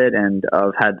rehab it, and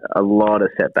I've had a lot of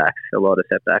setbacks,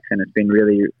 and it's been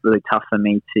really, really tough for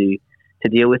me to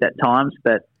deal with at times.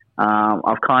 But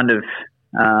I've kind of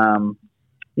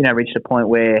reached a point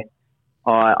where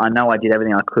I know I did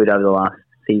everything I could over the last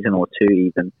season or two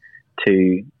even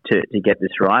to get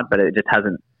this right, but it just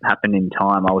hasn't happened in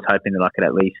time. I was hoping that I could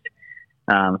at least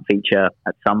feature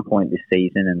at some point this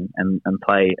season and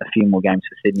play a few more games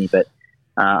for Sydney, but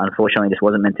unfortunately it just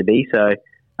wasn't meant to be. So it's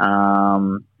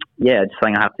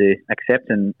something I have to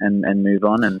accept and move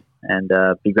on and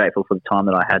be grateful for the time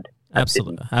that I had.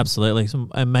 Absolutely, some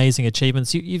amazing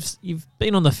achievements. You've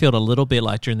been on the field a little bit,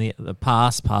 like during the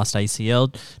past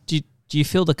ACL. Do you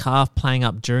feel the calf playing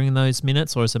up during those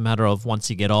minutes, or is it a matter of once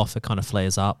you get off, it kind of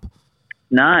flares up?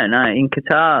 No. In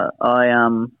Qatar,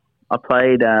 I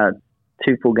played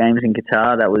 2 full games in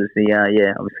Qatar. That was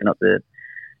obviously not the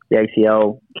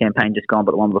ACL campaign just gone,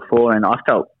 but the one before, and I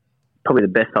felt probably the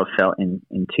best I've felt in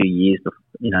 2 years.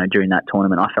 During that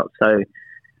tournament, I felt so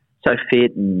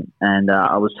fit and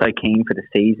I was so keen for the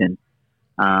season.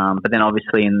 But then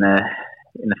obviously in the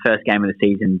first game of the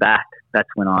season back, that's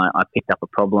when I picked up a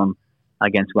problem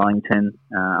against Wellington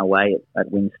away at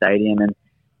Wynn Stadium,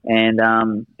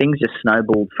 and things just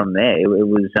snowballed from there. It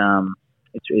was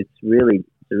it's a really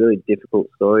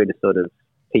difficult story to sort of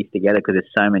piece together, because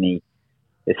there's so many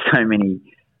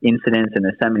incidents and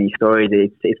there's so many stories.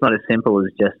 It's not as simple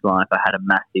as just like I had a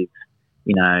massive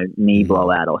knee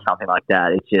blowout or something like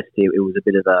that. It's just it was a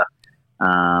bit of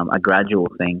a gradual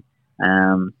thing.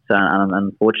 So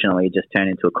unfortunately, it just turned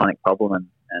into a chronic problem, and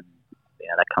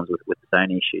that comes with its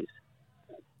own issues.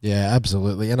 Yeah,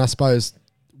 absolutely. And I suppose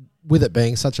with it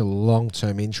being such a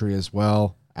long-term injury as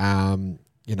well,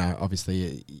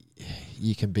 obviously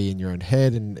you can be in your own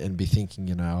head and be thinking,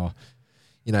 how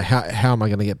am I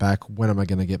going to get back? When am I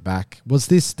going to get back? Was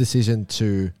this decision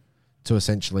to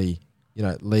essentially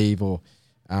leave, or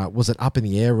was it up in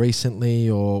the air recently,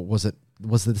 or was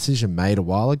the decision made a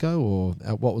while ago, or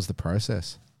what was the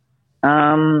process?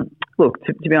 Look,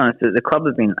 to be honest, the club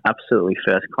has been absolutely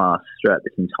first class throughout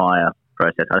this entire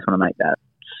process. I just want to make that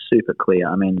super clear.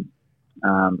 I mean,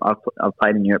 I've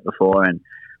played in Europe before, and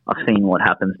I've seen what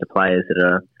happens to players that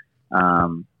are,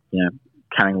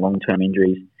 carrying long-term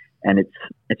injuries, and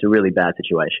it's a really bad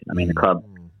situation. I mean, the club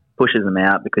pushes them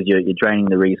out because you're draining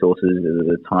the resources,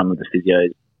 the time of the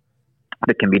physios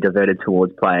that can be diverted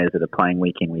towards players that are playing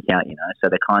week in, week out. So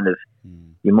they're kind of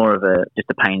you're more of just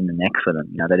a pain in the neck for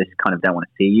them. They just kind of don't want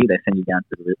to see you. They send you down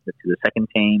to the second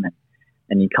team,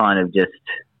 and you kind of just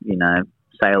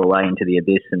sail away into the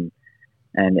abyss and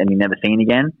you're never seen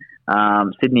again.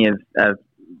 Sydney have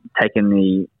taken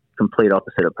the complete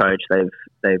opposite approach.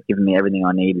 They've given me everything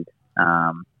I needed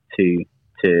to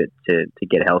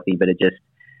get healthy, but it just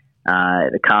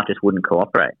the calf just wouldn't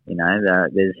cooperate.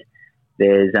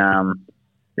 There's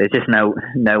just no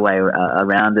way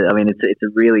around it. I mean, it's a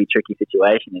really tricky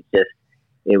situation.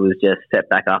 It was just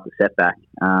setback after setback,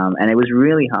 and it was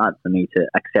really hard for me to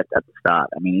accept at the start.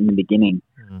 I mean, in the beginning,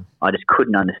 I just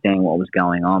couldn't understand what was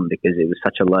going on because it was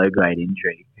such a low grade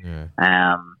injury,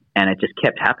 and it just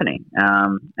kept happening.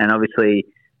 And obviously,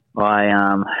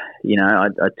 I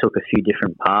took a few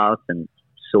different paths and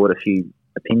sought a few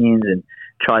opinions and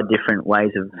tried different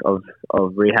ways of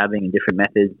rehabbing and different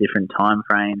methods, different time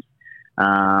frames.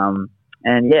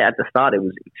 And at the start it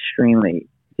was extremely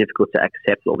difficult to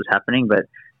accept what was happening, but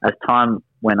as time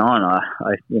went on,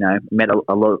 I met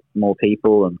a lot more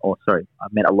people, I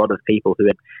met a lot of people who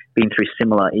had been through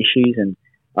similar issues, and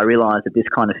I realised that this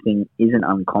kind of thing isn't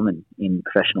uncommon in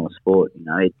professional sport.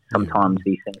 Sometimes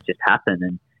these things just happen,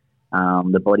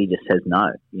 and the body just says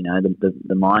no.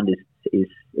 The mind is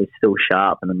still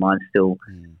sharp, and the mind's still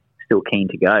keen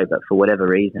to go, but for whatever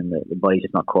reason, the body's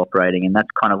just not cooperating, and that's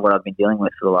kind of what I've been dealing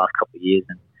with for the last couple of years.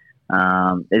 And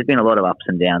there's been a lot of ups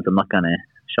and downs. I'm not going to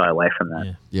shy away from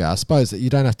that. Yeah, I suppose that you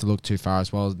don't have to look too far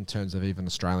as well in terms of even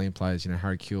Australian players.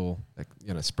 Harry Kewell,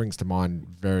 springs to mind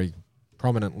very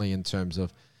prominently in terms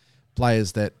of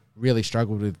players that really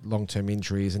struggled with long-term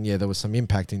injuries, and there was some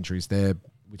impact injuries there,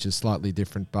 which is slightly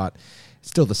different, but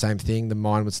still the same thing. The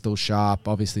mind was still sharp,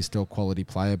 obviously still a quality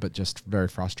player, but just very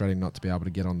frustrating not to be able to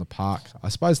get on the park. I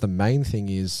suppose the main thing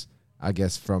is,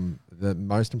 from the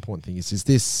most important thing is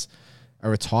this a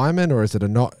retirement or is it a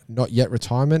not yet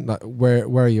retirement? Like where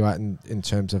are you at in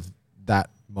terms of that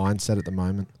mindset at the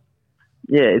moment?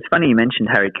 Yeah, it's funny you mentioned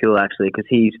Harry Kewell actually, because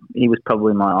he was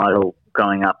probably my idol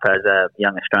growing up as a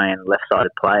young Australian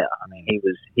left-sided player. I mean, he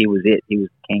was it. He was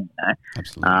the king.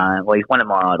 Absolutely. He's one of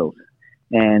my idols,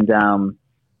 and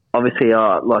obviously,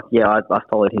 I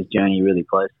followed his journey really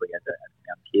closely as a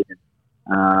young kid.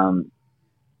 And,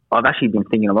 I've actually been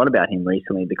thinking a lot about him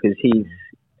recently because he's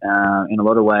in a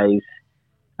lot of ways,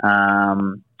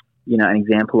 an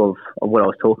example of what I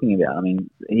was talking about. I mean,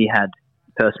 he had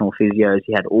personal physios,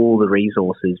 he had all the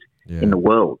resources in the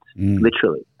world,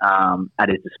 literally, at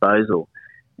his disposal.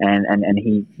 And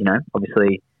he,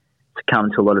 obviously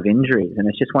succumbed to a lot of injuries. And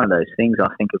it's just one of those things. I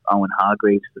think of Owen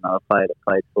Hargreaves, another player that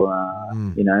played for,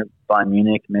 Bayern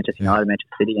Munich, Manchester United,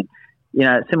 Manchester City. And,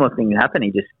 similar thing happened.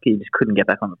 He just couldn't get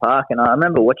back on the park. And I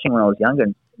remember watching when I was younger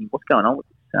and thinking, what's going on with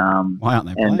this? Why aren't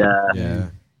they playing? And,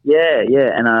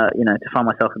 to find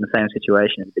myself in the same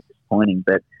situation is a bit disappointing.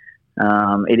 But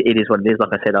it is what it is.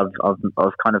 Like I said, I've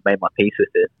kind of made my peace with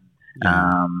it.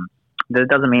 That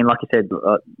doesn't mean, like you said,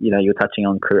 you're touching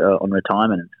on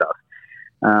retirement and stuff.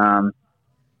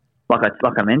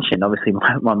 Like I mentioned, obviously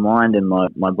my mind and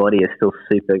my body are still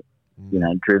super,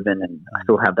 driven, and I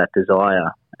still have that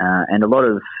desire. And a lot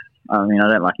of, I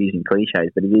don't like using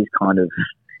cliches, but it is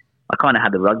I kind of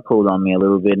had the rug pulled on me a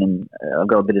little bit, and I've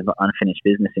got a bit of unfinished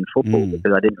business in football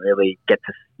because I didn't really get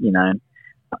to,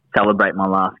 celebrate my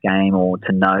last game or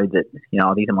to know that,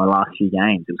 these are my last few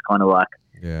games. It was kind of like,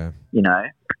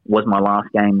 was my last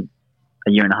game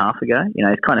a year and a half ago?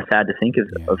 It's kind of sad to think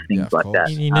of things like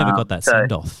that. You never got that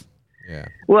send-off. Yeah.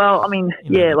 Well, like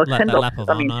send-off. Lap of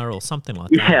honor or something like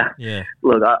that. Yeah.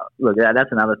 Look,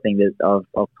 that's another thing that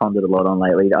I've pondered a lot on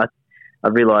lately.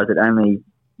 I've realised that only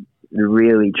the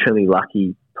really, truly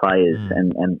lucky players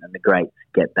and the greats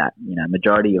get that.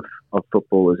 Majority of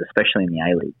footballers, especially in the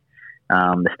A-League,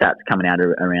 the stats coming out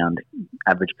around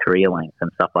average career length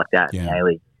and stuff like that in the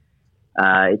A-League.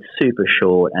 It's super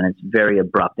short and it's very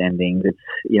abrupt endings. It's,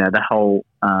 the whole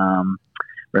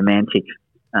romantic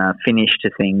finish to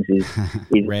things is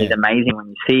amazing when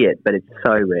you see it, but it's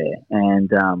so rare. And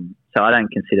so I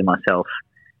don't consider myself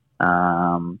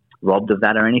robbed of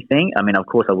that or anything. Of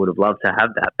course I would have loved to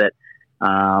have that, but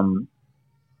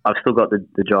I've still got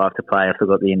the drive to play. I've still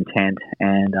got the intent,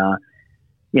 and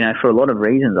for a lot of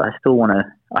reasons, I still want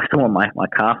my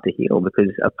calf to heal,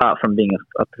 because apart from being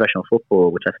a professional footballer,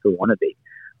 which I still want to be,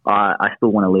 I still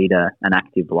want to lead an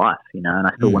active life, and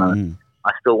I still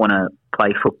want to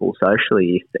play football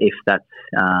socially if that's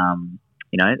a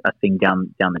thing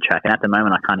down the track. And at the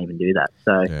moment, I can't even do that.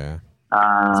 So. Yeah.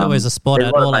 It's always a spot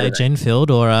at All Age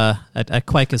Enfield or at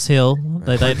Quakers Hill.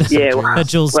 At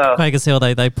Jules Quakers Hill,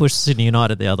 they pushed Sydney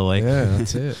United the other way. Yeah,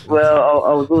 that's it. Well,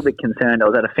 I was a little bit concerned. I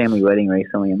was at a family wedding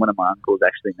recently, and one of my uncles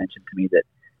actually mentioned to me that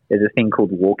there's a thing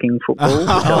called walking football.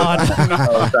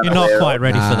 You're not quite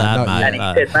ready for that, mate. And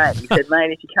he said,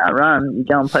 mate, if you can't run, you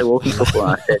go and play walking football.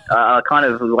 And I said, I kind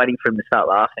of was waiting for him to start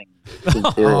laughing.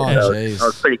 I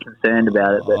was pretty concerned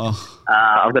about it, but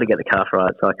I've got to get the calf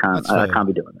right, so I can't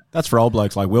be doing that. That's for old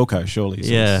blokes like Wilco, surely.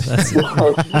 Yeah,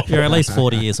 you're at least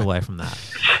 40 years away from that.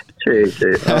 True.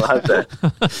 I hope so.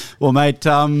 Well, mate,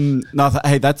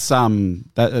 hey, that's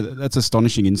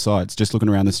astonishing insights. Just looking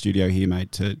around the studio here,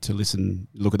 mate, to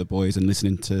look at the boys and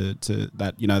listening to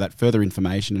that, that further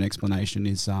information and explanation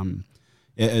is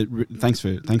thanks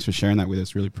for sharing that with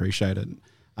us. Really appreciate it.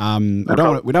 We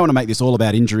don't want to make this all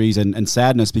about injuries and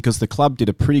sadness, because the club did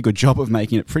a pretty good job of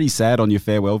making it pretty sad on your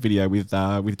farewell video with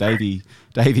Davey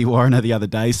Warrener the other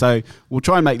day. So we'll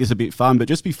try and make this a bit fun. But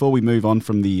just before we move on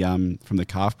from the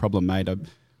calf problem, mate,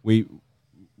 we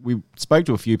spoke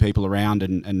to a few people around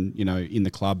and in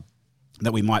the club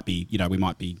that we might be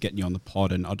getting you on the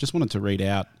pod, and I just wanted to read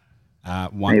out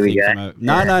one thing.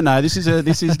 No. This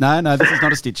is not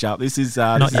a stitch up. This is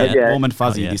warm and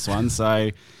fuzzy. This one.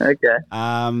 So okay.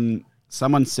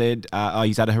 Someone said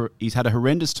he's had a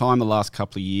horrendous time the last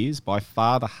couple of years. By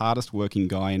far the hardest working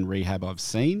guy in rehab I've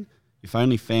seen. If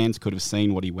only fans could have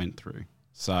seen what he went through.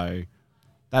 So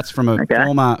that's from a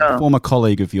former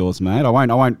colleague of yours, mate. I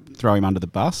won't throw him under the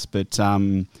bus, but it's all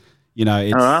right.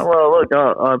 Well, look,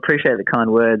 I appreciate the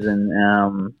kind words, and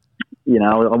I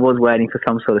was waiting for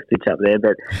some sort of stitch up there,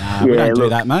 but we don't do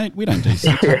that, mate. We don't do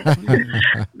stitch up.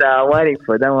 No, I'm waiting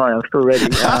for it. Don't worry, I'm still ready.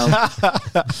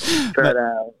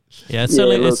 It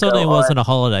certainly wasn't a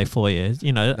holiday for you.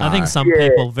 I think some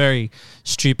people very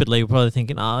stupidly were probably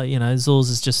thinking, Zulls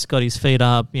has just got his feet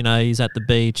up. He's at the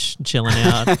beach chilling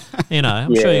out.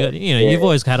 I'm sure you've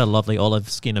always had a lovely olive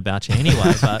skin about you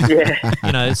anyway. But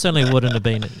it certainly wouldn't have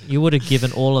been. You would have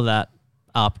given all of that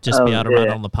up just be able to run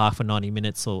on the park for 90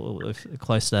 minutes or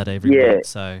close to that every week.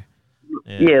 So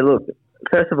look,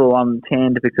 first of all, I'm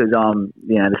tanned because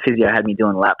the physio had me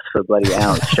doing laps for bloody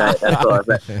hours straight. That's all.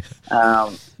 But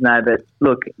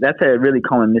look, that's a really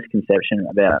common misconception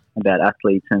about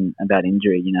athletes and about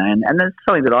injury. And that's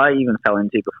something that I even fell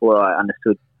into before I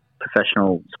understood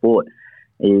professional sport.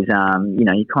 Is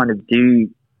you kind of do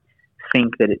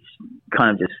think that it's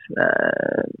kind of just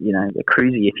a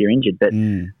cruisy if you're injured, but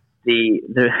the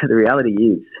reality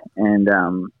is, and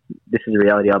this is a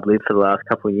reality I've lived for the last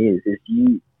couple of years, is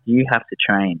you have to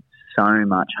train so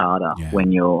much harder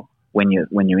when you're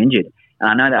injured. And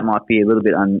I know that might be a little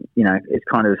bit it's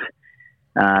kind of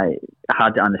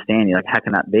hard to understand. You're like, how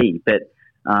can that be? But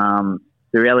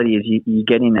the reality is you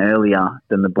get in earlier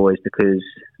than the boys because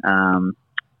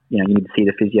you need to see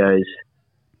the physios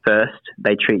first.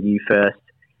 They treat you first,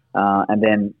 and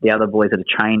then the other boys that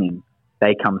are training,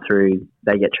 they come through,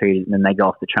 they get treated, and then they go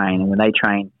off to train. And when they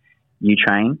train, you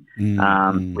train.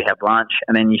 We have lunch,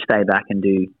 and then you stay back and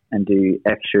do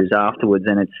extras afterwards.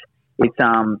 And it's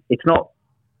not,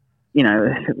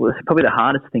 it was probably the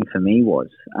hardest thing for me was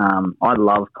I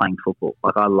love playing football.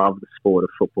 Like, I love the sport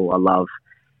of football. I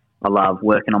love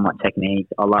working on my technique.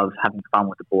 I love having fun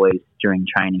with the boys during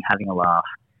training, having a laugh.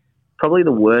 Probably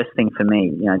the worst thing for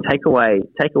me, take away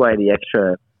the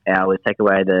extra hours, take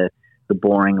away the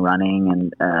boring running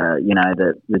and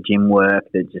the gym work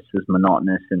that just was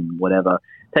monotonous and whatever.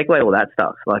 Take away all that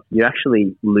stuff. Like, you're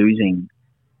actually losing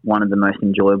one of the most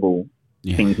enjoyable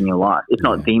things in your life. It's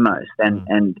not the most.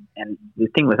 And the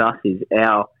thing with us is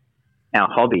our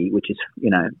hobby, which is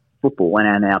football,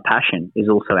 and our passion is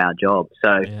also our job.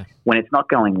 So when it's not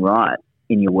going right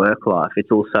in your work life,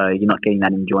 it's also you're not getting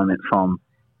that enjoyment from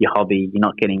your hobby. You're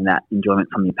not getting that enjoyment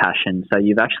from your passion. So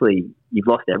you've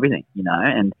lost everything,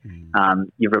 and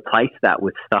you've replaced that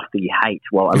with stuff that you hate.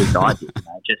 Well, at least I did,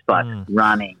 just like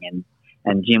running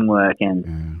and gym work and,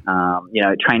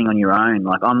 training on your own.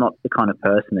 Like, I'm not the kind of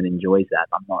person that enjoys that.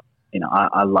 I'm not,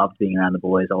 I love being around the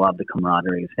boys. I love the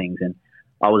camaraderie of things. And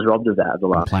I was robbed of that the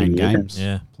last few years. Playing games.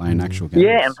 Playing actual games.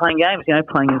 Yeah, and playing games,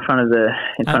 playing in front of the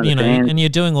fans. And you're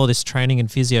doing all this training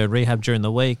and physio rehab during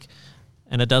the week,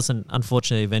 and it doesn't,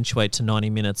 unfortunately, eventuate to 90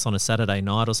 minutes on a Saturday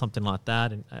night or something like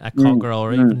that at Corica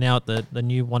or even now at the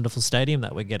new wonderful stadium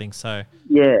that we're getting. So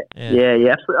yeah,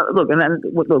 absolutely.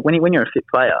 Look, when you're a fit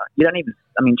player, you don't even.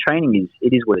 I mean, training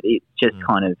is what it is. It's just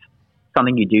kind of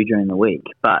something you do during the week,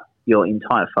 but your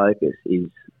entire focus is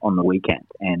on the weekend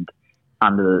and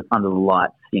under the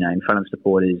lights. In front of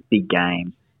supporters, big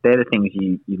games. They're the things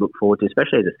you look forward to,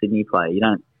 especially as a Sydney player. You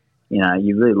don't,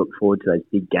 you really look forward to those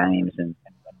big games and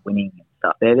winning and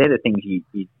stuff. They're the things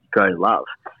you grow to love.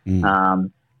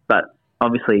 But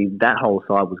obviously that whole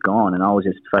side was gone, and I was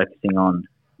just focusing on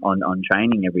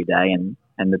training every day, and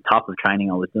the type of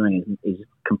training I was doing is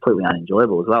completely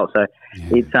unenjoyable as well. So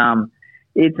it's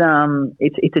It's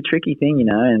a tricky thing, you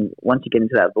know, and once you get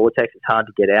into that vortex, it's hard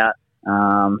to get out.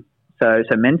 So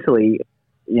mentally,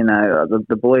 you know,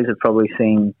 the boys have probably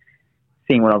seen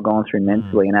what I've gone through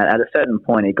mentally, and at a certain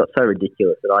point, it got so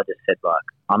ridiculous that I just said, like,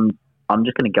 I'm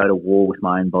just going to go to war with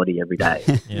my own body every day,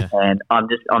 and I'm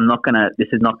not gonna. This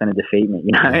is not going to defeat me,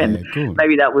 you know. And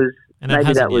maybe that was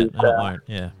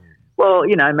Well,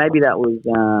 you know, maybe that was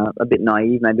a bit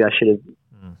naive. Maybe I should have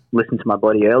listened to my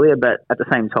body earlier, but at the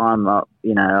same time,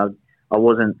 you know, I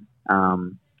wasn't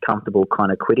comfortable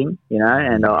kind of quitting, you know,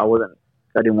 and I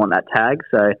didn't want that tag,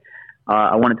 so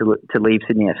I wanted to leave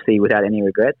Sydney FC without any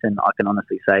regrets, and I can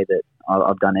honestly say that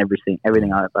I've done everything I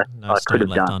could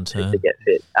have done to get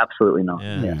fit. Absolutely not.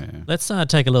 Yeah. Let's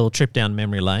take a little trip down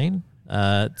memory lane.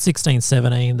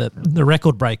 16-17, the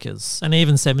record breakers, and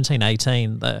even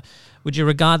 17-18. Would you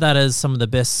regard that as some of the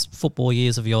best football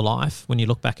years of your life when you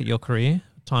look back at your career,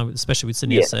 time especially with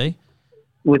Sydney FC?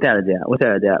 Without a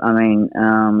doubt. I mean,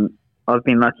 I've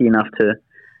been lucky enough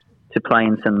to play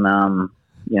in some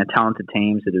you know, talented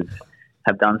teams that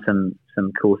have done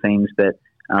some cool things, but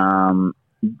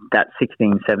that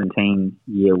 16-17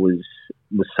 year was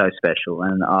so special,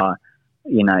 and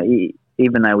you know,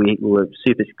 even though we were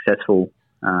super successful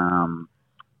in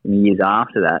the years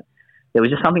after that, there was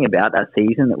just something about that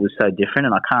season that was so different,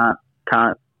 and I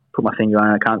can't put my finger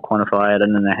on it. I can't quantify it. I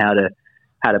don't know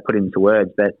how to put it into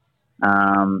words, but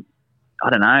I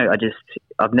don't know.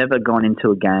 I've never gone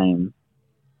into a game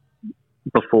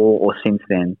before or since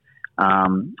then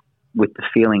with the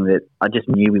feeling that I just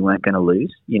knew we weren't going to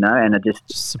lose, you know, and I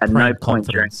just at no point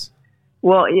confidence.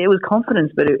 Well, it was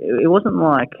confidence, but it wasn't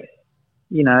like,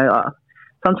 you know,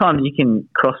 sometimes you can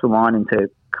cross the line into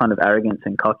kind of arrogance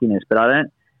and cockiness, but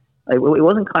it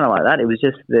wasn't kind of like that. It was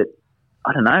just that,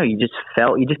 I don't know, you just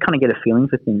kind of get a feeling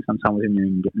for things sometimes when you're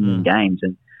in games,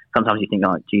 and sometimes you think,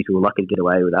 oh, geez, we were lucky to get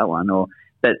away with that one.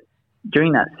 But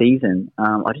during that season,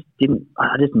 I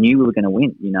just knew we were going to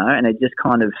win, you know, and it just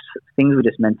kind of, things were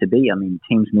just meant to be. I mean,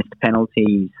 teams missed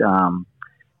penalties,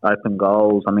 open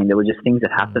goals. I mean, there were just things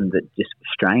that happened that just were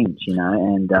strange, you know,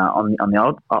 and on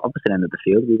the opposite end of the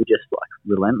field, we were just like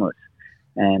relentless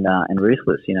and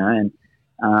ruthless, you know, and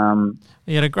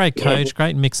you had a great coach,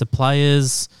 great mix of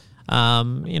players.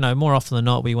 You know, more often than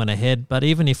not, we went ahead. But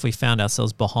even if we found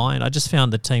ourselves behind, I just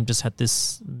found the team just had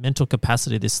this mental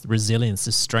capacity, this resilience,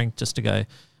 this strength just to go,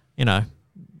 you know,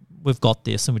 we've got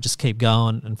this, and we just keep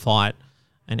going and fight.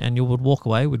 And you would walk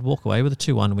away with a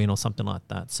 2-1 win or something like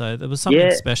that. So there was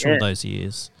something special those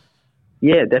years.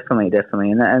 Yeah, definitely.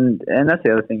 And that's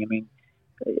the other thing. I mean,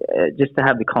 just to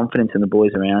have the confidence in the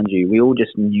boys around you, we all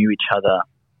just knew each other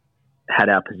had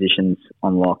our positions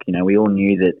on lock. You know, we all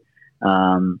knew that,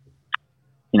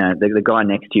 you know, the guy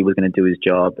next to you was going to do his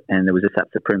job, and there was just that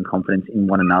supreme confidence in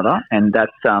one another, and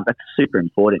that's super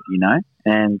important, you know.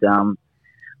 And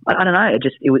I don't know,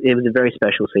 it was a very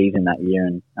special season that year,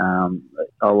 and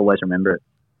I'll always remember it.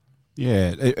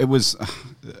 Yeah, it was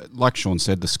like Sean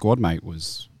said, the squad mate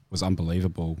was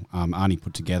unbelievable. Arnie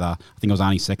put together, I think it was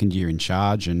Arnie's second year in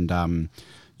charge, and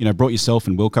you know, brought yourself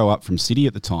and Wilco up from City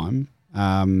at the time,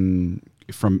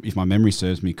 if my memory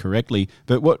serves me correctly.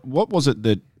 But what was it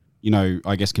that, you know,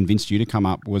 I guess convinced you to come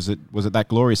up? Was it that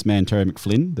glorious man Terry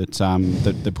McFlynn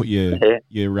that put your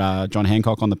John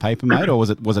Hancock on the paper, mate, or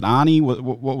was it Arnie?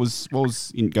 What was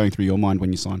going through your mind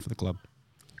when you signed for the club?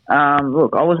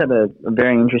 Look, I was at a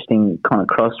very interesting kind of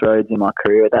crossroads in my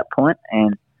career at that point,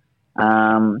 and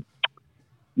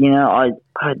you know, I'd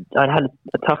had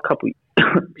a tough couple.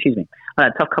 Excuse me, I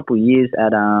had a tough couple of years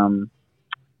at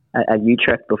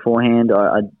Utrecht beforehand.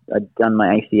 I'd done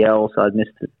my ACL, so I'd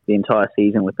missed the entire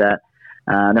season with that.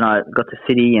 Then I got to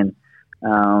City, and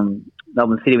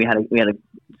Melbourne City. We had a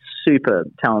super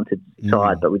talented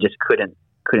side, but we just couldn't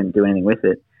do anything with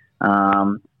it.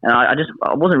 And I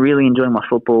wasn't really enjoying my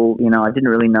football. You know, I didn't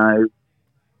really know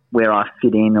where I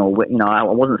fit in, or you know, I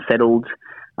wasn't settled.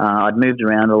 I'd moved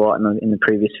around a lot in the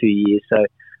previous few years, so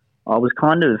I was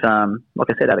kind of, like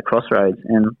I said, at a crossroads.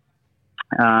 And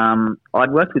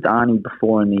I'd worked with Arnie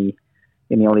before in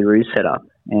the Ollie Roos setup,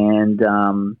 and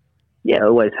I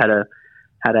always had a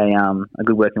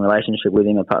good working relationship with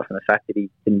him, apart from the fact that he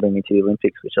didn't bring me to the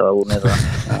Olympics, which I will never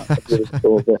agree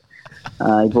with.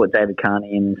 He brought David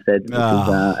Carney in instead,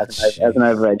 as an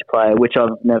overage player, which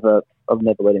I've never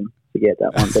let him forget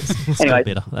that one. But anyway,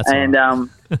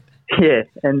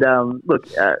 look,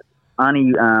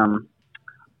 Arnie,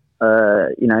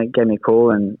 you know, gave me a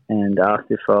call and asked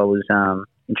if I was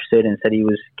interested, and said he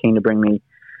was keen to bring me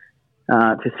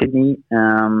to Sydney.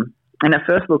 And at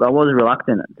first look, I was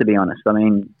reluctant, to be honest. I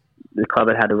mean, the club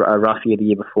had a rough year the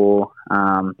year before.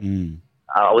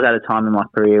 I was at a time in my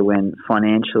career when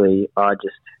financially I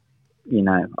just,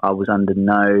 I was under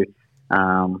no,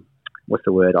 what's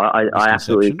the word? I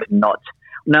absolutely could not.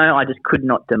 No, I just could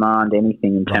not demand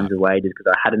anything in terms of wages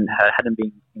because I hadn't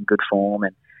been in good form,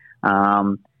 and I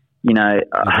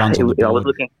was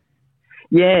looking.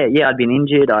 Yeah, I'd been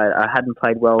injured. I hadn't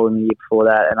played well in the year before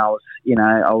that, and I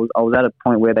was at a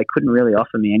point where they couldn't really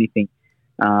offer me anything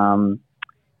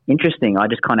interesting. I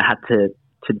just kind of had to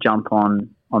jump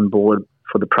on board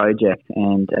for the project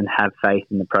and have faith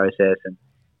in the process and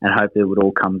hope that it would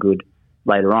all come good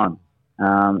later on.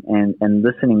 And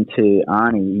listening to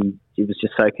Arnie, he was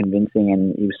just so convincing,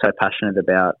 and he was so passionate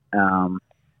about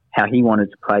how he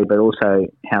wanted to play, but also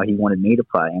how he wanted me to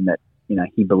play, and that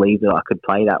he believed that I could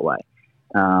play that way.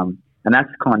 And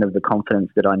that's kind of the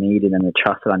confidence that I needed and the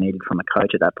trust that I needed from a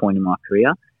coach at that point in my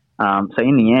career. So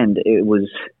in the end, it was,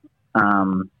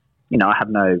 I have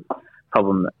no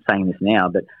problem saying this now,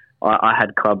 but I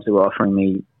had clubs that were offering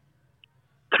me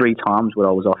 3 times what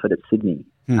I was offered at Sydney.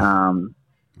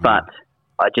 But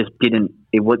I just didn't,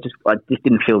 I just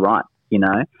didn't feel right,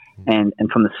 and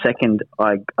from the second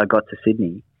I got to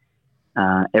Sydney,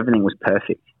 everything was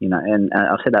perfect, and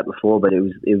I've said that before, but it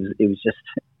was just,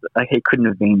 like, it couldn't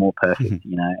have been more perfect,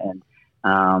 and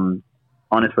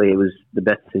honestly, it was the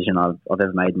best decision I've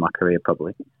ever made in my career,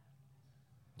 probably.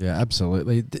 Yeah,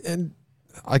 absolutely. And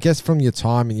I guess from your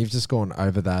time, and you've just gone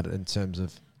over that in terms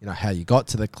of, how you got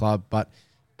to the club, but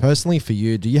personally for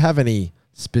you, do you have any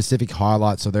specific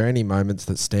highlights? Are there any moments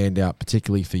that stand out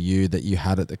particularly for you that you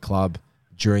had at the club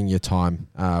during your time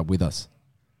with us?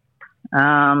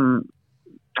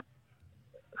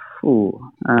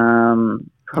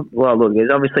 Well, look, there's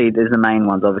the main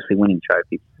ones, obviously winning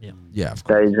trophies. Yeah, of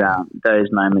course. Those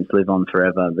moments live on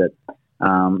forever. But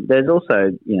there's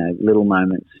also little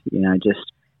moments, just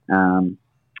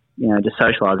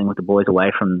socialising with the boys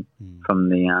away from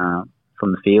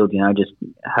the field. Just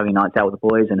having nights out with the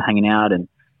boys and hanging out and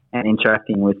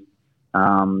interacting with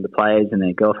the players and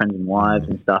their girlfriends and wives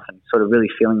and stuff, and sort of really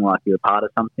feeling like you're a part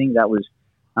of something. That was,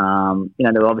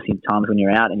 there were obviously times when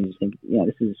you're out and you just think,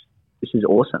 this is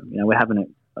awesome. We're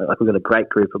having we've got a great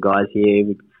group of guys here.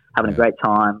 We're having a great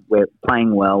time. We're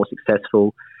playing well,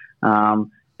 successful.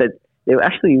 But there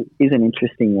actually is an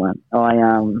interesting one.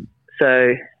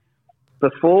 So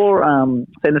before, in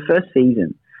the first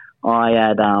season, I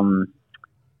had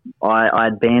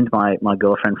banned my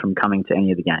girlfriend from coming to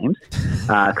any of the games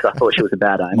because I thought she was a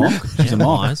bad omen. She's a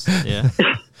nice, yeah.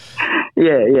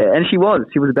 Yeah, and she was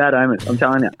a bad omen. I'm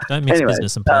telling you. Don't mix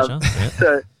business and pleasure.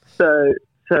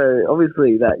 So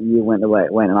obviously that year went the way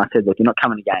it went, and I said, look, you're not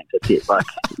coming to games. That's it.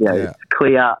 It's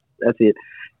clear. That's it.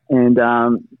 And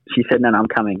she said, no, I'm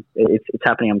coming. It's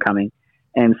happening. I'm coming.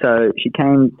 And so she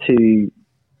came to,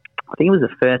 I think it was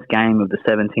the first game of the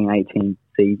 17-18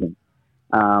 season.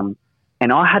 And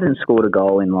I hadn't scored a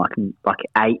goal in like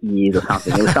 8 years or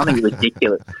something. It was something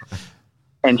ridiculous.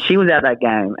 And she was at that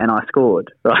game, and I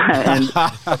scored, right? And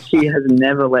she has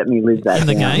never let me live that in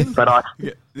the game.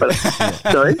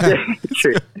 Sorry,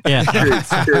 true. Yeah,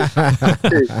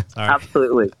 true.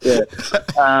 Absolutely, yeah.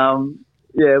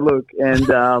 Look, and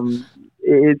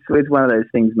it's one of those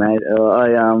things, mate.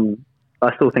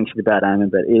 I still think she's a bad omen,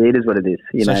 but it is what it is.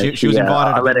 So she was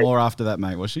invited a bit more after that,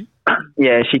 mate, was she?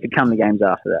 Yeah, she could come to games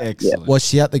after that. Excellent. Yeah. Was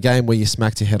she at the game where you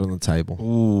smacked your head on the table?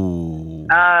 Ooh.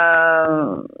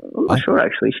 I'm not sure,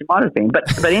 actually. She might have been.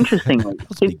 But interestingly,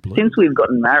 since we've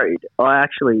gotten married, I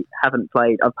actually haven't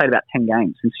played. I've played about 10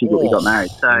 games since we got married.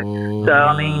 So I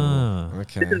mean,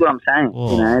 this is what I'm saying.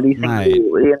 These things.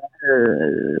 Anyway.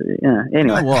 You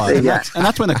know what? And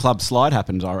that's when the club slide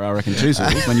happens, I reckon, too, so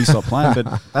when you stop playing. But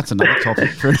that's another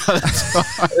topic for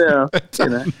another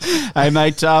time. Hey,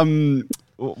 mate,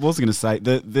 what was I going to say?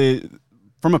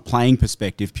 From a playing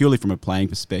perspective, purely from a playing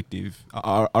perspective,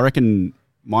 I reckon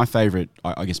my favourite,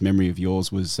 I guess, memory of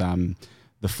yours was the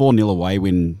 4-0 away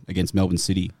win against Melbourne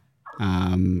City.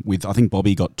 With I think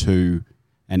Bobby got 2,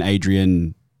 and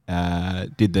Adrian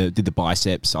did the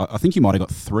biceps. I think you might have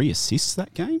got 3 assists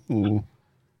that game. Or do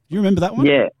you remember that one?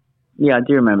 Yeah, I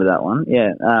do remember that one.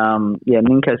 Yeah,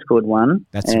 Minko scored 1,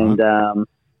 That's and right.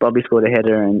 Bobby scored a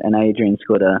header, and Adrian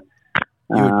scored a.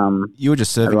 You were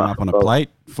just serving up on a plate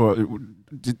for.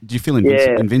 Did you feel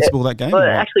invincible that game? Well,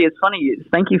 actually, it's funny.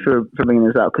 Thank you for bringing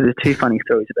this up, because there's 2 funny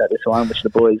stories about this one, which the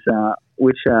boys,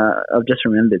 I've just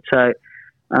remembered. So,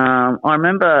 I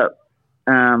remember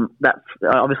that.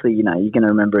 Obviously, you're going to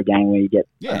remember a game where you get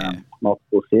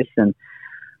multiple assists, and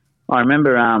I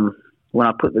remember when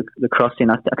I put the cross in.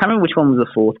 I can't remember which one was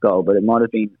the 4th goal, but it might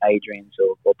have been Adrian's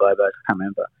or Bobo's. I can't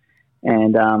remember.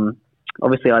 And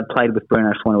obviously, I'd played with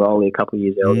Bruno Fornaroli a couple of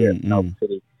years earlier at Melbourne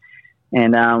City.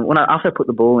 And after I put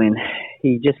the ball in,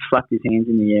 he just flapped his hands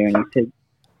in the air and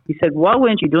he said, "Why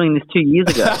weren't you doing this 2 years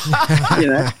ago?" You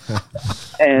know.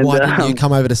 And, why didn't you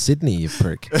come over to Sydney, you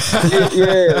prick?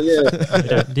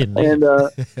 Yeah. Didn't And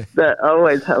I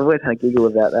always had a giggle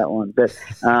about that one. But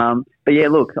yeah,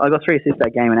 look, I got 3 assists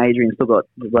that game, and Adrian still got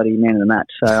the bloody man of the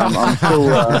match. So I'm still.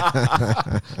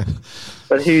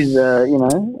 But who's I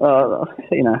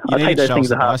take those things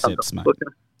to heart sometimes.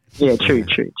 Yeah, true.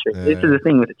 This is the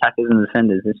thing with attackers and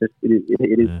defenders. It's just it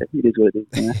is what it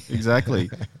is. You know? Exactly,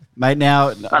 mate.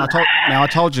 Now I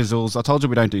told you, Zulls. I told you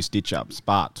we don't do stitch ups,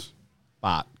 but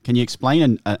can you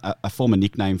explain a former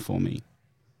nickname for me?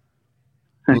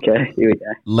 Okay, here we go.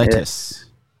 Lettuce. Yeah.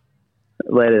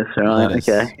 Lettuce, right? Lettuce.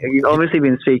 Okay. You've obviously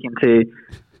been speaking to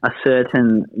a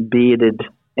certain bearded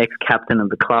ex-captain of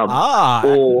the club,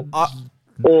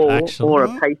 or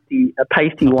a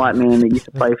pasty white man that used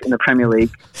to play in the Premier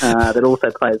League that also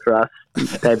played for us,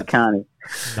 David Carney.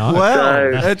 No.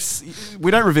 Well,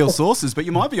 we don't reveal sources, but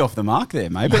you might be off the mark there,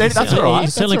 mate. But that's all right. You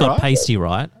certainly got pasty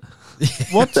right.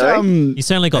 What? You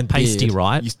certainly got pasty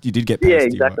right. You did get pasty. Yeah,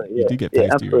 exactly. Right. Yeah. You did get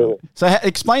pasty right. So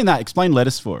explain that. Explain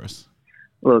lettuce for us.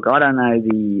 Look, I don't know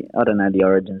the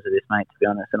origins of this, mate. To be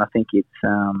honest, and I think it's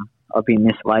I've been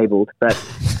mislabeled, but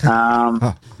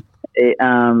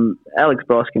Alex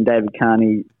Brosk and David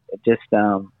Carney just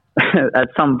at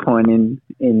some point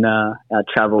in our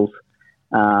travels,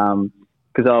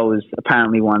 because I was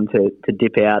apparently one to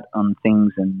dip out on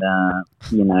things and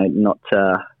not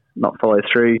follow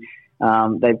through.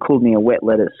 They've called me a wet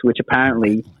lettuce, which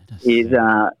apparently is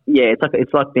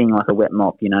it's like being like a wet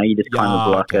mop. You know, you just kind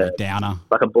of like a downer,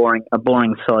 like a boring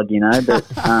sod. You know, but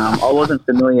I wasn't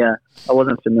familiar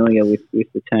with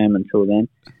the term until then,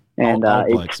 and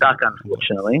it stuck,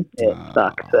 unfortunately. It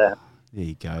stuck. So there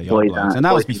you go, boys, and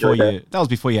that was before you. That was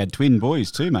before you had twin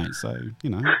boys too, mate. So you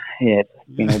know. Yeah,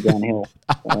 downhill.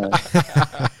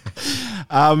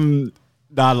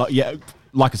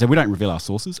 Like I said, we don't reveal our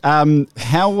sources. Mate,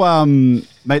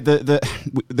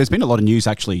 there's been a lot of news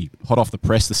actually hot off the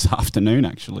press this afternoon,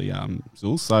 actually,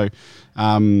 Zul. So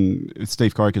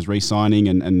Steve Corica's re-signing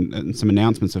and some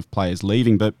announcements of players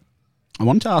leaving. But I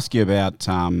wanted to ask you about,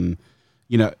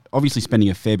 obviously spending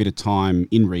a fair bit of time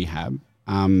in rehab.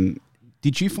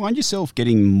 Did you find yourself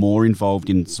getting more involved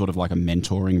in sort of like a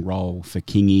mentoring role for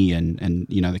Kingy and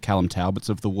the Callum Talbots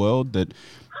of the world that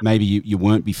maybe you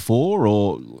weren't before,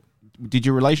 or did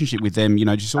your relationship with them,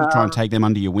 did you sort of try and take them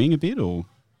under your wing a bit, or?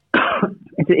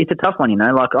 It's a tough one,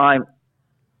 like I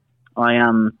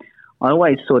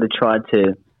always sort of tried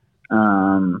to,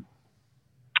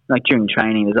 like during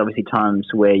training, there's obviously times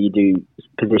where you do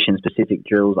position-specific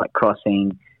drills like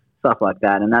crossing, stuff like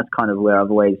that, and that's kind of where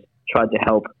I've always tried to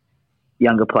help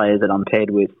younger players that I'm paired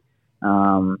with,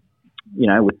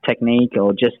 with technique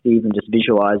or just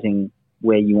visualising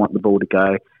where you want the ball to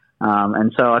go.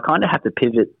 And so I kind of have to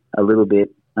pivot a little bit,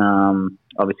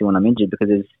 obviously when I'm injured, because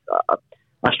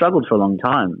I struggled for a long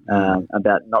time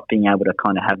about not being able to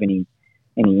kind of have any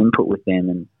input with them,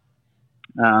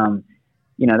 and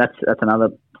that's another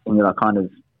thing that I kind of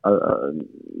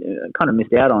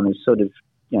missed out on, is sort of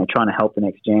trying to help the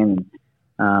next gen.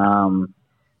 And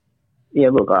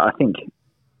look, I think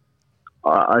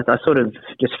I sort of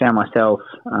just found myself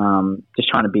just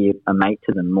trying to be a mate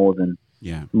to them more than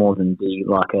be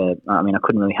like I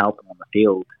couldn't really help them on the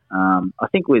field. I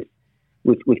think with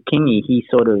Kingy, he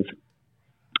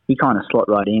kind of slot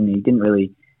right in. He didn't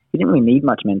really need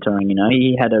much mentoring.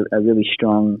 He had a really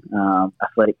strong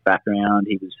athletic background.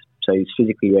 He was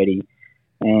physically ready,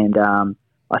 and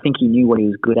I think he knew what he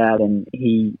was good at, and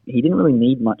he didn't really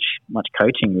need much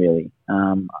coaching really.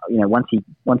 Once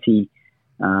he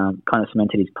kind of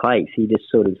cemented his place, he just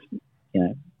sort of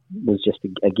was just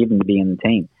a given to be in the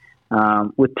team.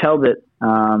 With Talbot,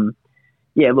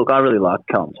 look, I really like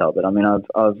Callum Talbot. I mean,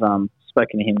 I've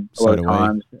spoken to him a lot of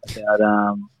times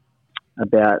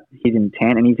about his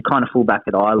intent, and he's the kind of fullback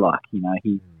that I like.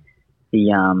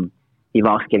 He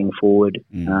likes getting forward,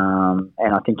 and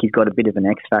I think he's got a bit of an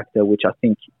X factor, which I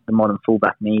think the modern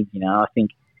fullback needs. I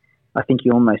think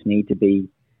you almost need to be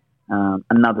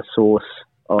another source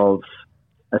of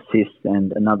assists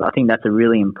and another. I think that's a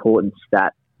really important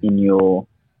stat to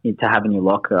have in your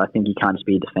locker. I think you can't just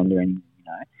be a defender anymore,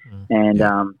 And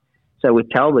so with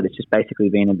Talbot, it's just basically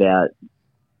been about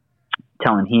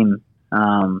telling him,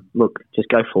 look, just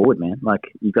go forward, man.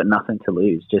 Like, you've got nothing to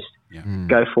lose. Just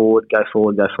go forward.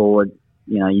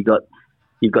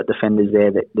 You've got defenders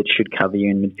there that should cover you,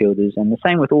 and midfielders, and the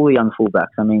same with all the young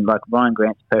fullbacks. I mean, like Ryan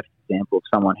Grant's a perfect example of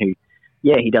someone who,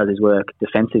 he does his work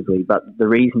defensively, but the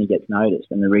reason he gets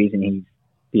noticed and the reason he's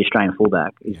the Australian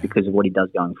fullback is because of what he does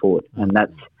going forward, and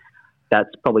that's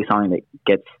probably something that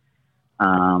gets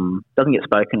doesn't get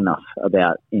spoken enough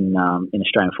about in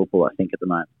Australian football, I think, at the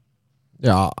moment.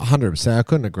 Yeah, 100%. I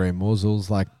couldn't agree more, Zuls.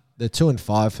 Like, the 2 and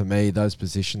 5 for me, those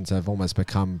positions have almost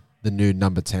become the new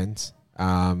number 10s,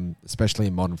 especially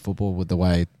in modern football with the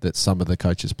way that some of the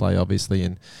coaches play, obviously,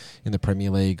 in the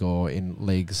Premier League or in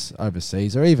leagues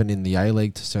overseas or even in the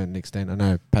A-League to a certain extent. I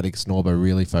know Paddy Snorbo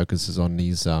really focuses on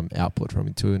his output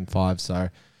from 2 and 5. So,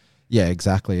 yeah,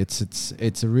 exactly.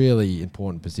 It's a really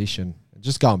important position.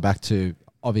 Just going back to,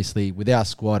 obviously, with our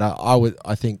squad,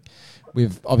 I think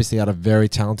we've obviously had a very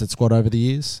talented squad over the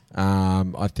years.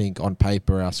 I think on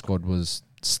paper our squad was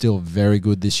still very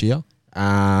good this year.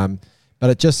 But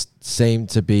it just seemed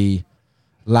to be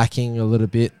lacking a little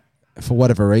bit for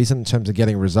whatever reason in terms of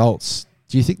getting results.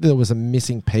 Do you think there was a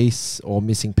missing piece or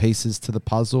missing pieces to the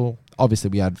puzzle? Obviously,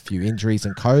 we had a few injuries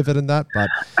and COVID and that, but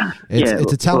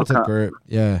it's a talented group.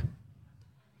 Yeah.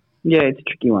 Yeah, it's a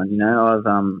tricky one. You know, I've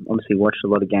obviously watched a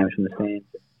lot of games from the stands.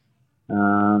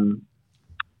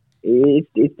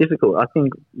 It's difficult. I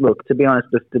think, look, to be honest,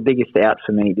 the biggest out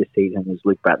for me this season was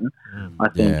Luke Bratton. I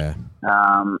think,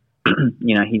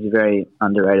 you know, he's a very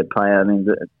underrated player. I mean,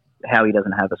 how he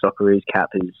doesn't have a Socceroos cap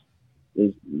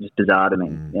is just bizarre to me.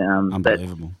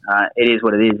 Unbelievable. But, it is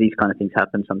what it is. These kind of things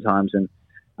happen sometimes. And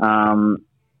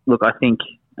look, I think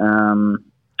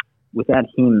without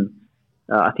him,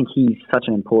 I think he's such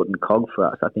an important cog for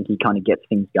us. I think he kind of gets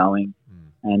things going,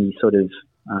 and he sort of,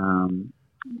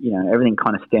 you know, everything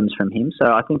kind of stems from him.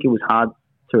 So I think it was hard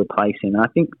to replace him. And I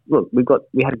think, look,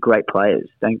 we had great players.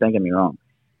 Don't get me wrong,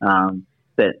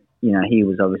 but you know, he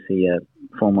was obviously a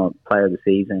former player of the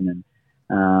season,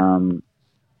 and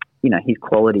you know, his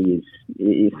quality is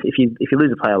if you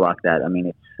lose a player like that, I mean,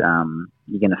 it's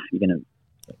you're gonna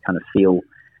kind of feel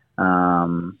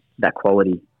that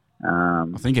quality. I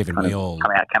think even we all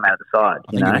come out of the side.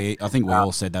 I think we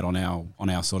all said that on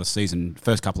our sort of season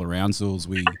first couple of rounds.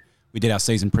 We did our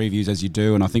season previews as you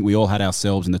do, and I think we all had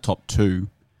ourselves in the top 2.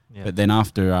 Yeah. But then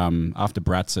after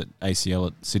Bratz at ACL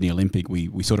at Sydney Olympic,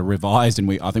 we sort of revised, and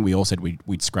I think we all said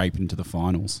we'd scrape into the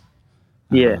finals.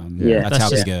 Yeah. That's how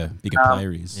big a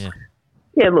player he is.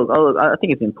 Yeah. Look, I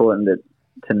think it's important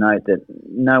to note that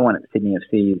no one at Sydney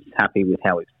FC is happy with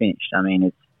how we've finished. I mean,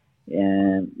 it's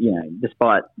you know,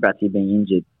 despite Bratsy being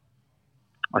injured,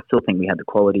 I still think we had the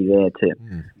quality there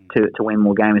to win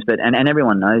more games. But and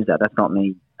everyone knows that. That's not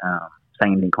me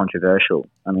saying anything controversial.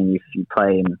 I mean, if you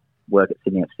play and work at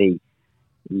Sydney FC,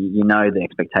 you know the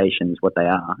expectations, what they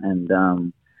are, and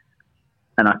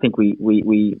I think we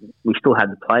still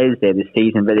had the players there this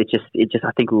season, but it just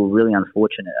I think we were really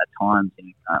unfortunate at times.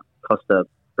 Costa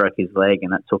broke his leg,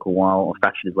 and that took a while, or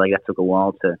fractured his leg. That took a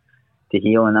while to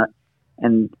heal,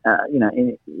 and you know,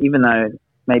 even though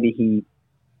maybe he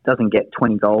doesn't get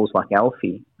 20 goals like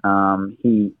Alfie,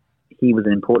 he was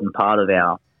an important part of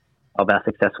our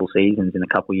successful seasons in a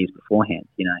couple of years beforehand.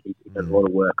 You know, he does a lot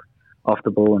of work off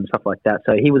the ball and stuff like that.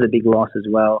 So he was a big loss as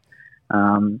well.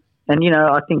 And you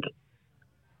know, I think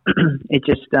it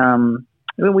just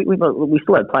we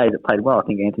still had players that played well. I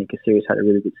think Anthony Caceres had a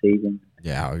really good season.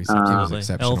 Yeah, he was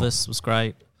exceptional. Elvis was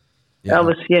great. Yeah.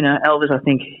 Elvis, I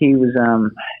think he was,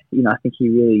 you know, I think he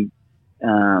really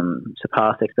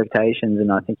surpassed expectations,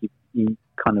 and I think he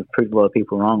kind of proved a lot of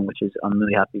people wrong, which is, I'm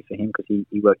really happy for him because he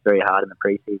worked very hard in the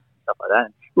preseason and stuff like that.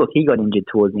 And look, he got injured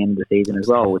towards the end of the season as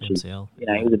well, which is, you know,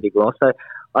 he was a big loss. So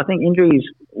I think injuries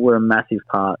were a massive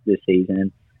part this season,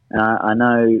 and I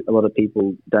know a lot of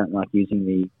people don't like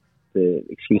using the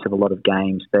excuse of a lot of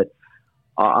games, but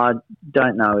I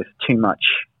don't know if too much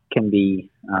can be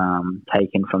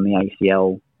taken from the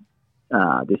ACL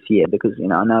this year, because, you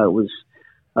know, I know it was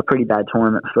a pretty bad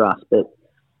tournament for us, but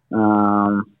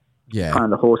kind of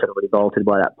the horse had already bolted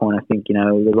by that point. I think, you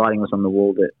know, the writing was on the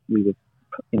wall that we were,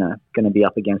 you know, going to be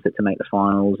up against it to make the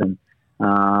finals, and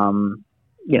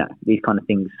you know, these kind of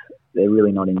things, they're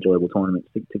really not enjoyable tournaments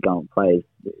to go and play.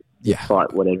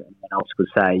 Despite what everyone else would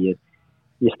say,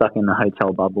 you're stuck in the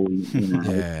hotel bubble. You know,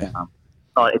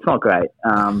 it's not great.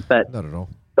 But not at all.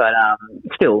 But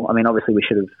still, I mean, obviously we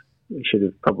should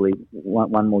have probably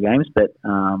won more games, but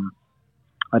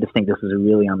I just think this was a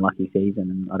really unlucky season,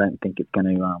 and I don't think it's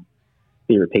going to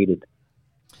be repeated.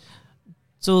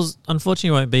 So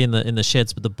unfortunately, won't be in the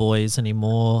sheds with the boys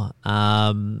anymore.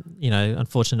 You know,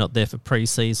 unfortunately, not there for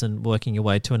pre-season, working your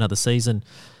way to another season.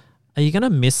 Are you going to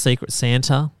miss Secret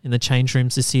Santa in the change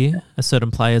rooms this year? A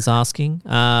certain player's asking.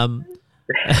 And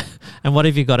what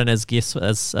have you gotten as gifts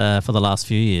as for the last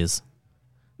few years?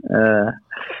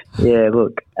 Yeah,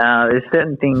 look, there's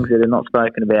certain things that are not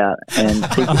spoken about, and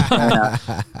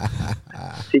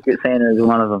Secret Santa is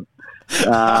one of them.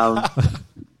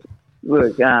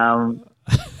 Look,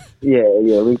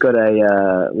 Yeah. We've got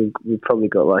we've probably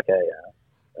got like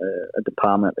a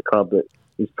department at the club that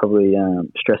is probably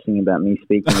stressing about me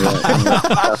speaking.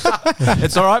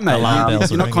 It's all right, mate. Alarm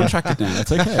bells You're are not ringing. contracted now.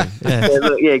 It's okay.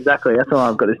 Yeah, exactly. That's why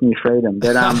I've got this new freedom.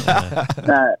 But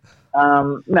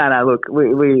no. Look,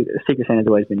 we Secret Santa's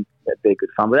always been good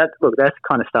fun. But that's the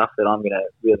kind of stuff that I'm going to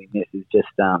really miss is just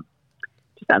that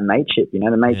mateship. The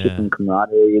mateship and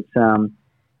camaraderie.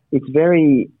 It's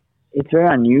very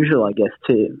unusual, I guess,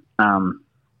 to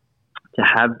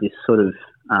have this sort of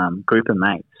group of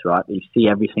mates, right? That you see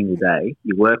every single day,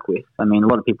 you work with. I mean, a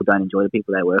lot of people don't enjoy the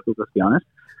people they work with. Let's be honest.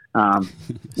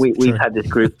 We've had this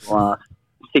group for the last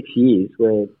 6 years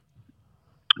where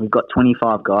we've got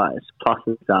 25 guys plus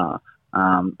the staff,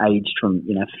 aged from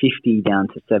 50 down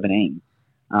to 17.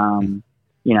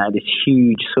 This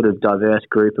huge sort of diverse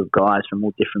group of guys from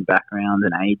all different backgrounds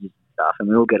and ages and stuff, and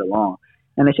we all get along,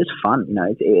 and it's just fun.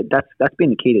 That's been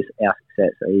the key to our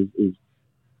success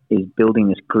is building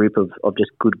this group of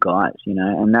just good guys,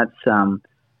 and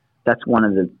that's one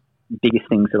of the biggest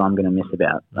things that I'm going to miss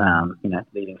about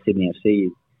leaving Sydney FC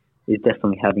is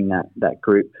definitely having that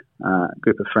group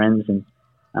of friends, and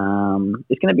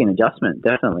it's going to be an adjustment,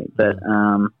 definitely, but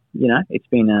it's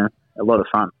been a lot of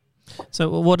fun. So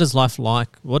what does life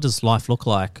look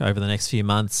like over the next few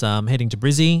months? Heading to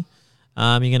Brizzy,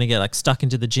 you're going to get stuck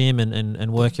into the gym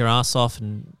and work your ass off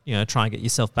and try and get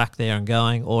yourself back there and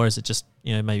going, or is it just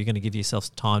maybe you're going to give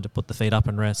yourself time to put the feet up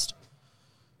and rest?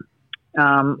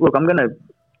 Look,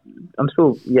 I'm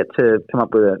still yet to come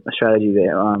up with a strategy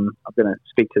there. I'm going to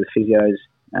speak to the physios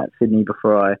at Sydney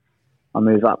before I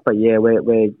move up. But yeah, we're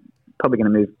probably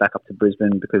going to move back up to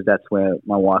Brisbane because that's where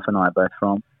my wife and I are both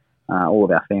from. All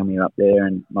of our family are up there,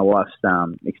 and my wife's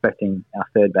expecting our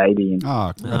third baby. And,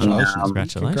 congratulations!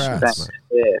 Congratulations!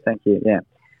 Yeah, thank you. Yeah,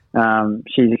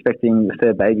 she's expecting the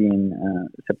third baby in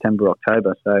September,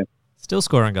 October. So still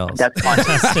scoring goals. That's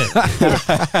fantastic.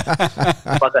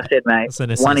 Like I said,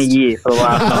 mate, one a year for the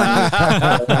last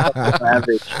 9 years. That's my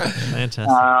average.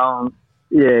 Fantastic.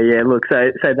 Yeah. Look,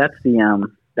 so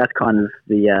that's kind of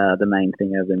the main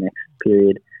thing over the next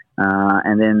period,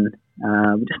 and then.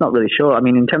 We're just not really sure. I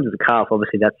mean, in terms of the calf,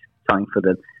 obviously that's something for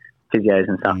the physios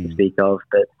and stuff to speak of.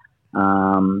 But,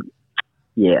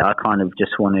 I kind of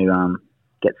just want to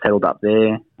get settled up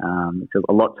there. It's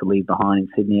a lot to leave behind in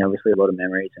Sydney, obviously, a lot of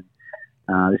memories. And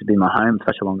this has been my home for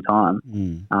such a long time.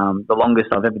 The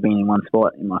longest I've ever been in one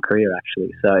spot in my career,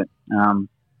 actually. So,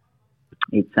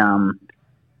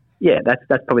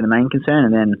 that's probably the main concern.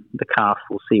 And then the calf,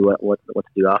 we'll see what to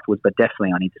do afterwards. But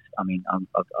definitely I've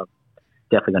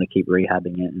definitely going to keep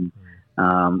rehabbing it, and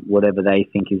whatever they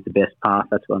think is the best path,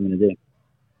 that's what I'm going to do.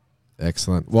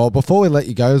 Excellent. Well, before we let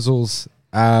you go, Zulls,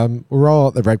 we'll roll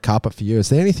out the red carpet for you. Is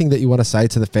there anything that you want to say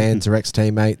to the fans or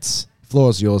ex-teammates?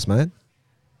 Floor's yours, man.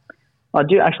 I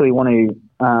do actually want to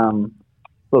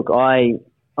look. I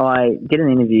did an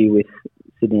interview with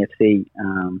Sydney FC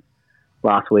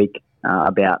last week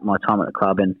about my time at the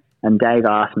club, and Dave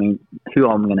asked me who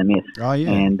I'm going to miss. Oh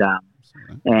yeah.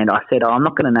 And I said, I'm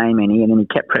not going to name any. And then he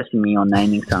kept pressing me on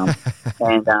naming some.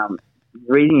 And the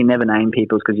reason you never name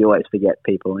people is because you always forget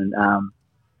people. And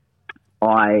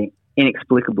I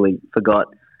inexplicably forgot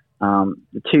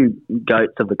the two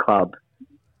goats of the club,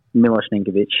 Milos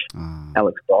Ninkovic,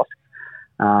 Alex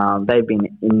Bosk. They've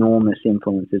been enormous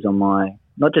influences on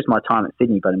not just my time at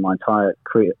Sydney, but in my entire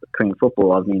career in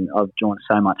football. I've drawn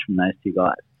so much from those two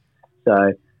guys.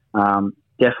 So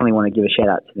definitely want to give a shout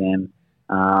out to them.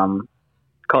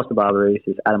 Costa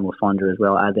Barbarousis, Adam Lafondra as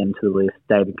well, add them to the list,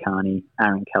 David Carney,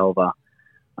 Aaron Calver.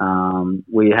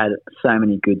 We had so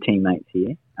many good teammates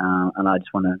here, and I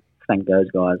just want to thank those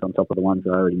guys on top of the ones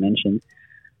that I already mentioned.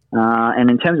 And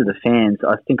in terms of the fans,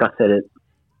 I think I said it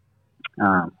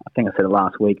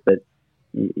last week, but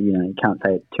you can't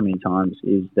say it too many times,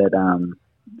 is that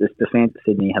the fans of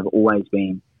Sydney have always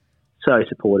been so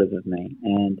supportive of me.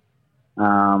 And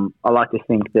I like to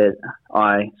think that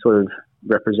I sort of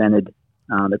represented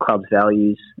the club's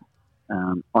values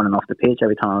on and off the pitch.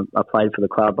 Every time I played for the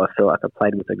club, I feel like I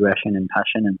played with aggression and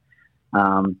passion,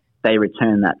 and they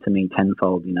returned that to me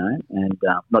tenfold, and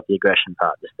not the aggression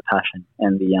part, just the passion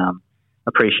and the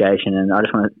appreciation. And I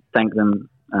just want to thank them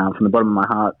from the bottom of my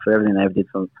heart for everything they ever did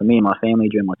for me and my family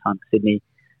during my time at Sydney,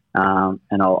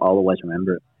 and I'll always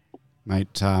remember it.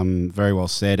 Mate, very well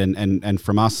said, and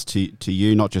from us to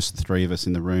you, not just the three of us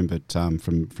in the room, but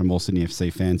from all Sydney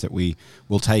FC fans that we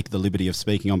will take the liberty of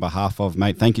speaking on behalf of,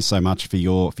 mate. Thank you so much for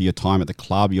your time at the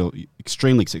club, your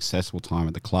extremely successful time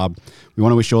at the club. We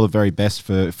want to wish you all the very best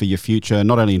for your future,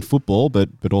 not only in football but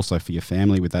also for your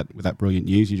family with that brilliant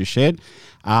news you just shared.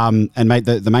 And mate,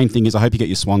 the main thing is I hope you get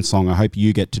your swan song. I hope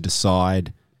you get to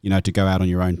decide to go out on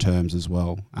your own terms as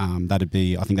well. I think that'd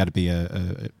be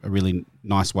a really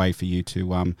nice way for you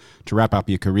to wrap up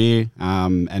your career.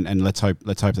 And let's hope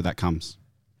that comes.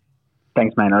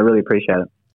 Thanks, man. I really appreciate it.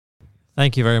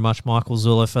 Thank you very much, Michael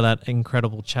Zullo, for that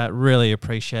incredible chat. Really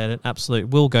appreciate it. Absolutely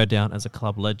will go down as a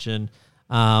club legend.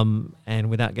 And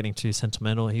without getting too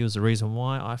sentimental, he was the reason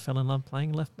why I fell in love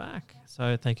playing left back.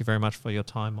 So thank you very much for your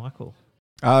time, Michael.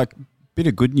 Bit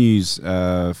of good news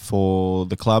for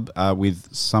the club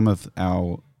with some of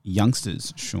our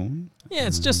youngsters, Sean. Yeah,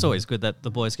 it's just always good that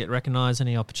the boys get recognised.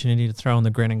 Any opportunity to throw on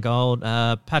the green and gold.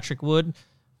 Patrick Wood,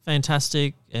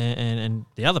 fantastic. And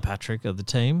the other Patrick of the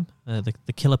team, the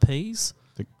Killer Peas.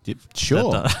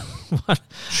 Sure.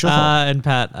 Sure. And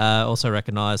Pat also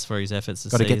recognised for his efforts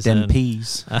this season. Got to get them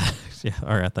peas. Yeah,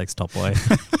 all right, thanks, top boy.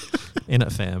 In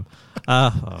it, fam.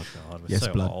 Oh, God, we're yes,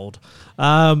 so blood. old.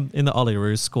 In the Ollie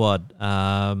Roos squad,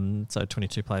 so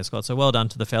 22-player squad. So well done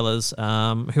to the fellas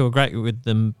who were great with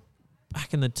them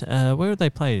back in the... where did they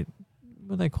play?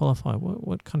 Where did they qualify?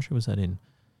 What country was that in?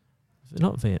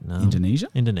 Not Vietnam.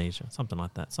 Indonesia, something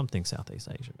like that. Something Southeast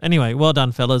Asia. Anyway, well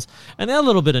done, fellas. And now a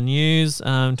little bit of news,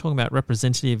 talking about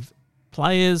representative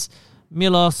players.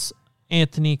 Milos,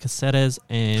 Anthony Caceres,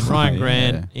 and Ryan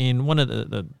Grant in one of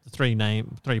the three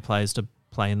players to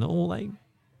play in the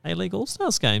A-League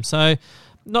All-Stars game. So,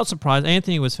 not surprised.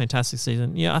 Anthony was fantastic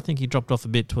season. Yeah, I think he dropped off a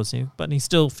bit towards him, but he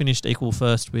still finished equal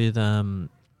first with... who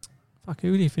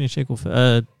did he finish equal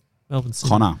for? Melbourne City.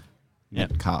 Connor. Yeah.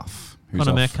 Metcalf. Who's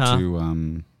Connor off Metcalf.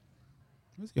 to...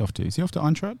 where's he off to? Is he off to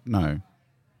Eintracht? No.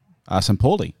 St.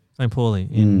 Pauli. St. Pauli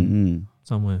in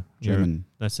somewhere. German.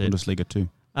 That's it. Bundesliga 2.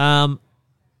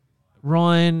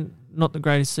 Ryan, not the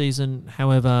greatest season.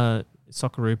 However,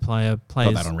 Socceroo player.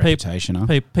 Got that on reputation,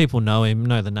 huh? People know him,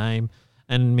 know the name.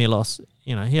 And Milos,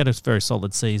 he had a very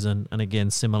solid season. And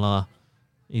again, similar.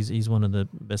 He's one of the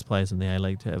best players in the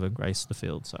A-League to ever grace the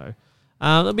field. So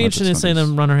it'll be interesting to see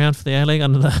them run around for the A-League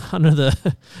under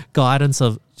the guidance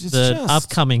of the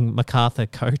upcoming MacArthur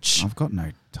coach. I've got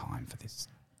no time for this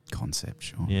concept,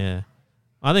 Sean. Yeah.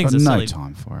 I think it's no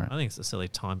time for it. I think it's a silly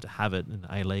time to have it in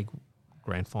the A-League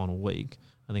grand final week.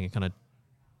 I think it kind of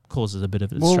causes a bit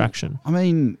of a distraction. I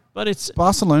mean, but it's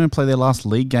Barcelona play their last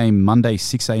league game Monday,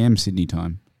 6 a.m. Sydney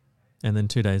time. And then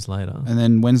 2 days later. And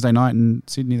then Wednesday night in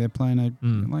Sydney, they're playing a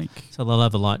lake. So they'll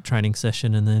have a light training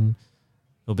session and then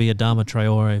it'll be a Dama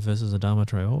Traore versus a Dama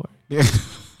Traore. Yeah.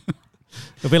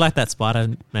 It'll be like that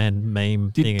Spider-Man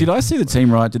meme thing. Did I see the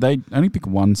team right? Did they only pick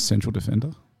one central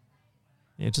defender?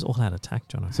 Yeah, just all out attack,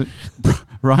 Jono. So,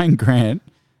 Ryan Grant,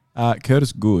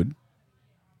 Curtis Good,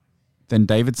 then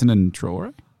Davidson and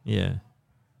Traore? Yeah.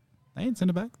 They ain't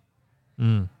centre back?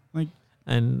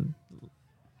 And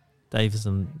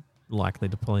Davidson likely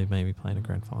to probably maybe play in a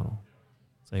grand final.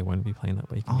 So he won't be playing that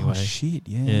week anyway. Oh, shit.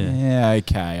 Yeah.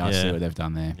 Okay. I see what they've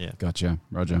done there. Yeah. Gotcha.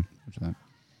 Roger that.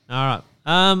 All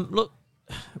right. Look,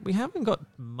 we haven't got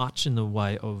much in the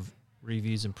way of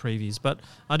reviews and previews, but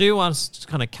I do want us to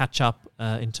kind of catch up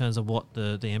in terms of what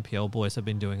the NPL boys have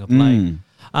been doing of late.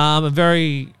 A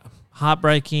very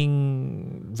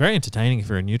heartbreaking, very entertaining if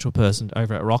you're a neutral person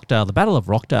over at Rockdale. The Battle of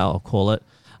Rockdale, I'll call it.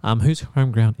 Whose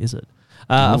home ground is it?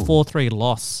 A 4-3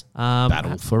 loss.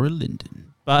 Battle for a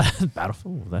Linden. But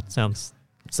battle. That sounds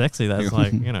sexy. That's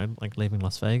like like leaving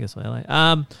Las Vegas or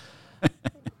LA.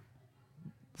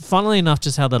 Funnily enough,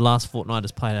 just how the last fortnight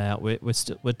has played out,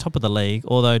 we're top of the league.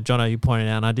 Although Jono, you pointed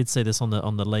out, and I did see this on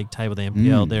the league table, the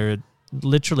NPL. There are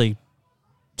literally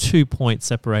 2 points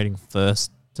separating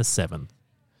first to seventh,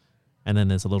 and then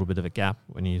there's a little bit of a gap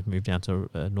when you move down to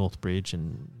Northbridge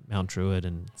and Mount Druitt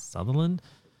and Sutherland.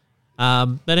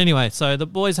 But anyway, so the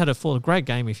boys had a great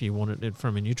game if you wanted it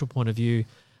from a neutral point of view.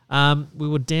 We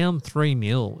were down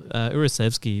 3-0.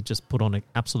 Urasevsky just put on an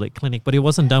absolute clinic, but he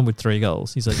wasn't done with 3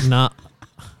 goals. He's like, nah,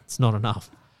 it's not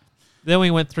enough. Then we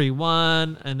went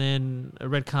 3-1, and then a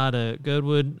red card to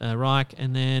Girdwood, Reich,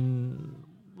 and then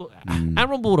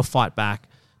admirable to fight back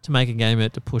to make a game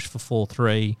it to push for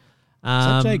 4-3. Is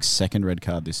that Jake's second red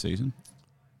card this season?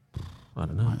 I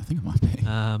don't know. I think it might be.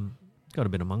 Got a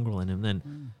bit of mongrel in him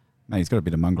then. Mate, he's got a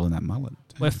bit of mongrel in that mullet.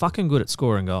 We're fucking good at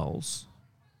scoring goals,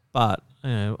 but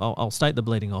I'll state the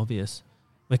bleeding obvious.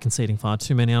 We're conceding far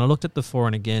too many. And I looked at the for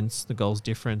and against, the goals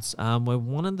difference. We're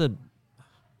one of the,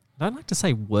 I don't like to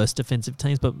say worst defensive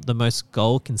teams, but the most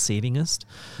goal concedingest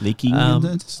Leaking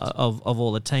of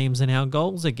all the teams. And our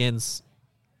goals against,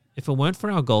 if it weren't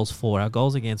for our goals for, our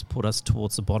goals against put us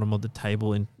towards the bottom of the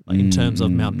table in terms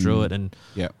of Mount Druitt and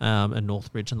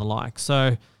Northbridge and the like.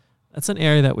 So that's an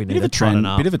area that we need to tighten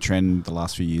up. Bit of a trend the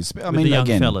last few years. I mean, the young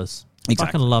again, fellas. Exactly.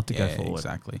 Fucking love to go forward.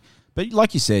 Exactly. But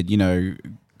like you said,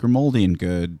 Grimaldi and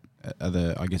Gerd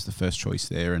I guess the first choice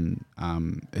there, and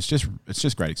it's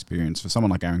just great experience for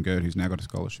someone like Aaron Gerd, who's now got a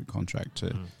scholarship contract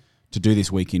to do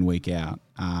this week in, week out.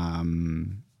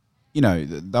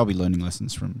 They'll be learning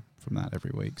lessons from that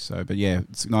every week. So, but yeah,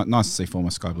 it's nice to see former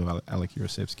Sky Blue Alec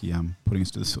Jurasevsky putting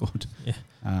us to the sword. Yeah.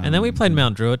 And then we played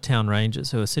Mount Druitt Town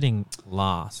Rangers, who are sitting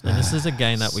last. And this is a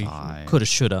game that we coulda,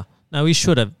 shoulda. No, we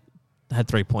should have had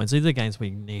 3 points. These are games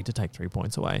we need to take 3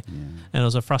 points away. Yeah. And it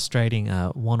was a frustrating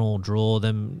 1-1 draw,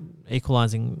 them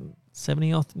equalising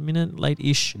 70th minute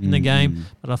late-ish in the game.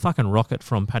 But a fucking rocket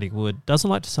from Paddy Wood doesn't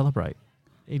like to celebrate.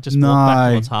 He just walked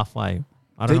back towards halfway.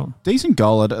 I don't know. Decent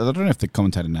goal. I don't know if the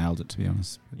commentator nailed it, to be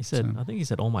honest. He said, I think he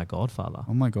said, "Oh my Godfather."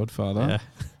 Oh my Godfather. Yeah.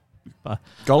 But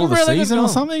goal of the season or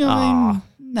something? I mean,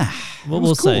 nah. Well,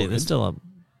 we'll see. There's still a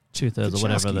 2/3 or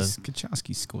whatever.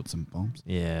 Kachowski scored some bombs.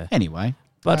 Yeah. Anyway.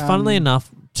 But funnily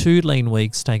enough, 2 lean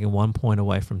weeks taking 1 point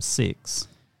away from 6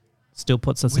 still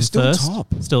puts us in first.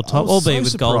 Still top, albeit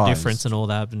with goal difference and all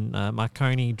that. And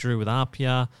Marconi drew with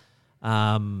Apia.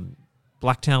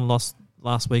 Blacktown lost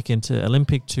last week into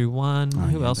Olympic 2-1.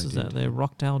 Who else is out there?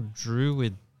 Rockdale drew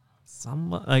with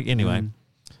someone. Anyway.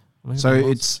 So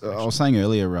it's, I was saying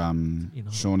earlier,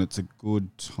 Sean, it's a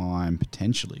good time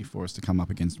potentially for us to come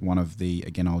up against one of the,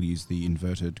 again, I'll use the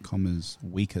inverted commas,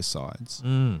 weaker sides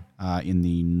in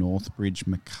the Northbridge,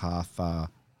 MacArthur,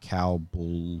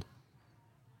 Cowbull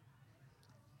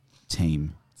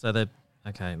team. So they're,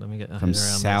 okay, let me get from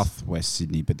southwest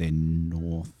Sydney, but they're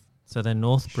north. So they're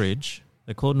Northbridge.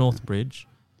 They're called Northbridge.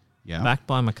 Yeah. Backed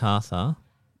by MacArthur.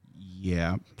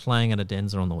 Yeah. Playing at a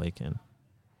Denzer on the weekend.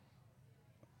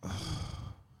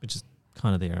 Which is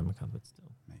kind of the area MacArthur, but still.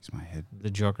 Makes my head. The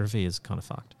geography is kind of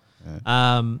fucked.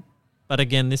 Yeah. But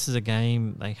again, this is a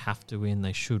game they have to win.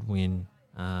 They should win.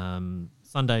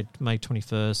 Sunday, May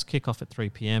 21st, kickoff at 3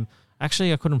 p.m.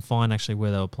 Actually, I couldn't find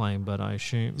where they were playing, but I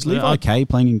assume... Is Levi Kay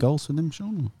playing in goals for them,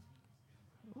 Sean?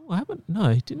 Oh, I haven't...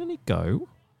 No, didn't he go?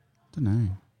 Don't know.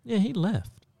 Yeah, he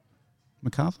left.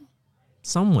 MacArthur?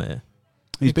 Somewhere.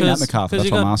 He's been at MacArthur. That's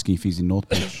why I'm asking if he's in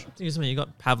Northbridge. Excuse me, you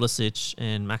got Pavlicic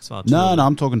and Maxwell. No,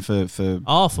 I'm talking for from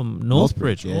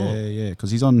Northbridge. Yeah,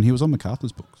 because he was on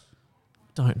MacArthur's books.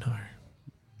 Don't know.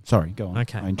 Sorry, go on.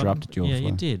 Okay. I interrupted your flow.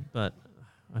 You did, but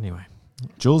anyway.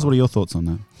 Jules, what are your thoughts on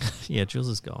that? Yeah, Jules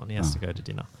is gone. He has to go to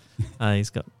dinner. He's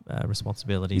got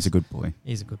responsibilities. He's a good boy.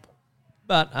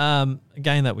 But a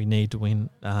game that we need to win.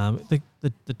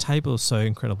 The table is so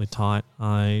incredibly tight.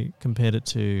 I compared it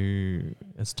to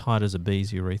as tight as a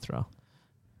bee's urethra.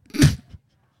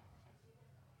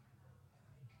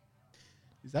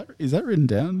 Is that written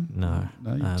down? No,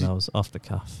 that was off the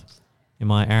cuff. In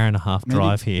my hour and a half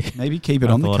drive here. Maybe keep it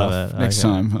on the cuff next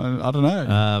time. I don't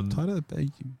know. Tight as a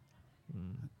bee.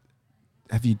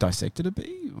 Have you dissected a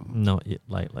bee? Or? Not yet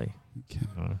lately. Okay.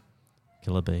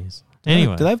 Killer bees.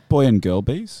 Anyway. Do they have boy and girl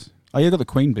bees? Oh, yeah, got the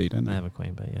queen bee, don't they? They have a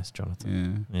queen bee, yes,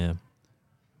 Jonathan. Yeah.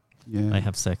 They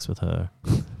have sex with her.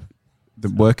 The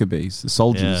worker bees, the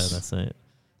soldiers. Yeah, that's it.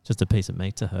 Just a piece of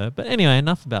meat to her. But anyway,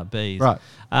 enough about bees. Right.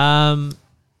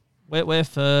 We're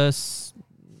first.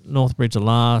 Northbridge are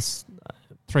last.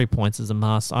 3 points is a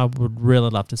must. I would really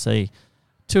love to see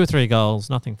 2 or 3 goals,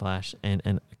 nothing flash, and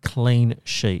a clean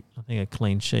sheet. I think a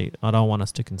clean sheet. I don't want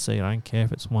us to concede. I don't care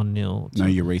if it's 1-0. No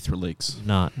urethra leaks.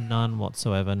 No, none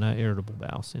whatsoever. No irritable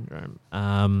bowel syndrome.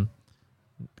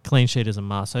 Clean sheet is a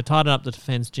must. So tighten up the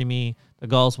defence, Jimmy. The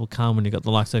goals will come when you've got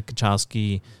the likes of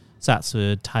Kachowski,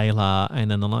 Satsford, Taylor, and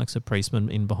then the likes of Priestman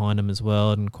in behind him as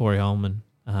well, and Corey Holman.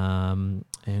 And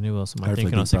who else am I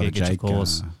thinking? I think get your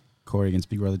course. Corey against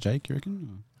Big Brother Jake, you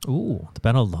reckon? Ooh, the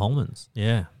battle of the Holmans.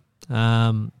 Yeah.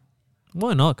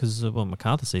 Why not? Because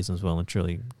MacArthur season as well and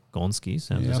truly Gonski.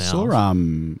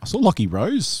 I saw Lockie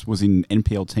Rose was in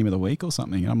NPL Team of the Week or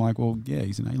something, and I'm like, well, yeah,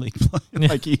 he's an A-League player.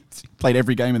 Like he played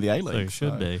every game of the A-League. So he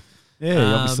should be. Yeah,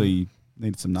 he obviously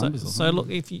needed some numbers. So look,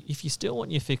 if you still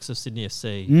want your fix of Sydney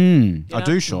FC, I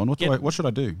do, Sean. What should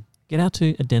I do? Get out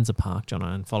to Adenza Park,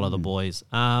 Jono, and follow the boys.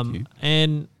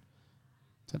 And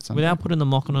without putting the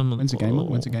mock on them. When's the game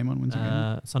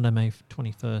on? Sunday, May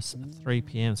 21st, 3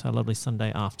 p.m. So a lovely Sunday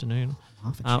afternoon.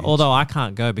 Although I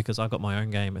can't go because I've got my own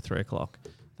game at 3 o'clock.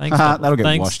 Thanks. That'll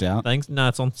get washed out. Thanks. No,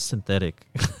 it's on synthetic.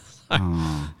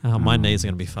 My knees are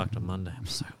going to be fucked on Monday. I'm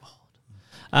so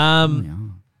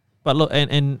old. But look,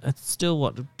 and it's still,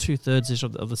 2/3-ish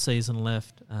of the season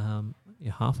left.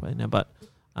 You're halfway now. But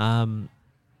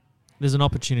there's an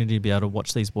opportunity to be able to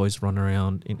watch these boys run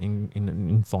around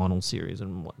in final series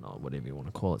and whatnot, whatever you want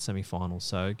to call it, semi-finals.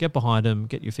 So get behind them,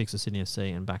 get your fix of Sydney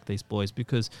FC and back these boys,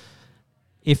 because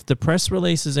if the press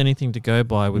releases anything to go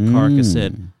by, with Corica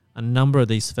said, a number of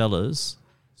these fellas,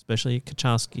 especially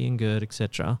Kachowski and Gerd,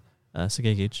 etc.,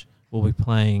 Sagigic, will be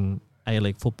playing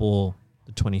A-League football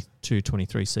the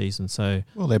 22-23 season. So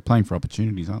well, they're playing for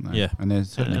opportunities, aren't they? Yeah, and they're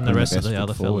certainly and the putting rest their of best the foot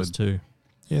other forward. fellas too.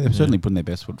 Yeah, they're certainly putting their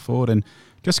best foot forward. And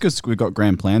just because we've got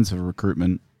grand plans for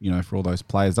recruitment, for all those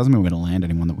players, doesn't mean we're going to land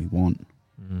anyone that we want.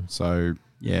 So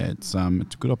yeah, it's a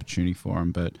good opportunity for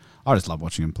them. But I just love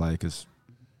watching them play because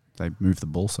they move the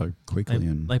ball so quickly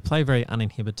and They play very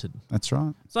uninhibited. that's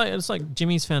right. It's like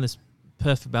Jimmy's found this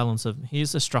perfect balance of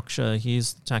here's the structure,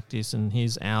 here's the tactics, and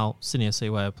here's our senior C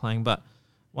way of playing. But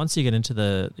once you get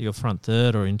into your front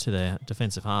third or into their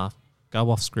defensive half, go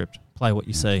off script, play what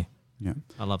you see. Yeah,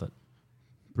 I love it.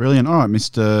 brilliant. All right,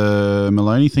 Mr.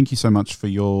 Maloney, thank you so much for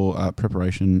your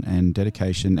preparation and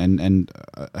dedication, and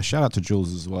a shout out to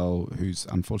Jules as well, who's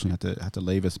unfortunately had to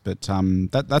leave us. But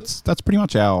that's pretty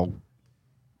much our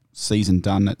season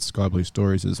done at Sky Blue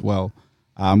Stories as well.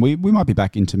 We might be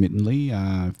back intermittently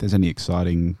if there's any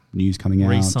exciting news coming out.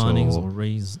 Re-signings or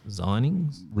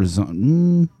resignings?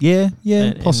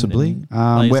 Possibly.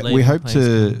 We hope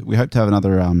to have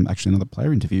another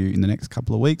player interview in the next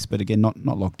couple of weeks, but again, not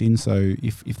locked in. So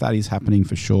if that is happening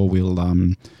for sure,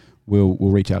 we'll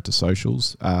reach out to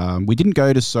socials. We didn't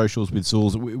go to socials with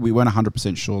Zullo. We weren't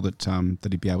 100% sure that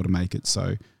he'd be able to make it,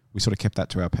 so we sort of kept that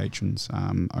to our patrons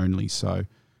only. So.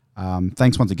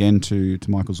 Thanks once again to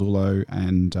Michael Zullo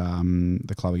and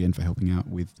the club again for helping out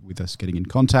with us getting in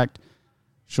contact.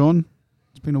 Sean,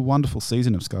 it's been a wonderful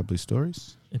season of Sky Blue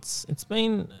Stories. It's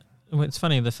funny.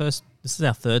 This is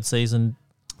our third season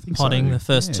So, the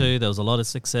first two, there was a lot of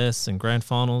success and grand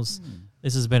finals.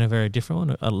 This has been a very different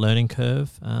one, a learning curve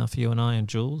for you and I and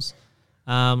Jules.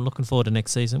 Looking forward to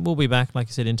next season. We'll be back, like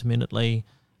you said, intermittently.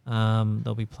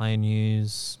 There'll be player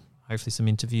news, hopefully some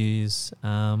interviews.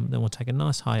 Then we'll take a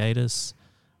nice hiatus,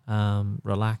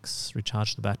 relax,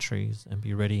 recharge the batteries, and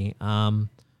be ready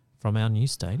from our new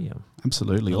stadium.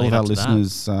 Absolutely. All of our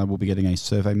listeners will be getting a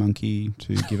survey monkey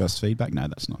to give us feedback. No,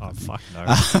 that's not. Oh, fuck no.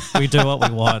 We do what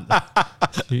we want.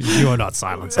 You are not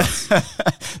silence us.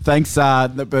 Thanks.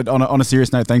 But on a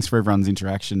serious note, thanks for everyone's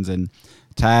interactions and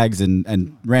tags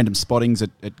and random spottings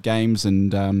at games.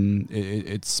 And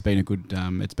it's been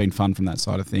it's been fun from that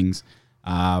side of things.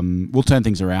 We'll turn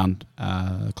things around.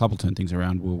 The club will turn things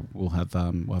around. We'll have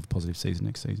a positive season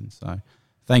next season. So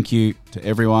thank you to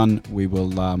everyone.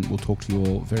 We'll talk to you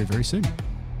all very, very soon.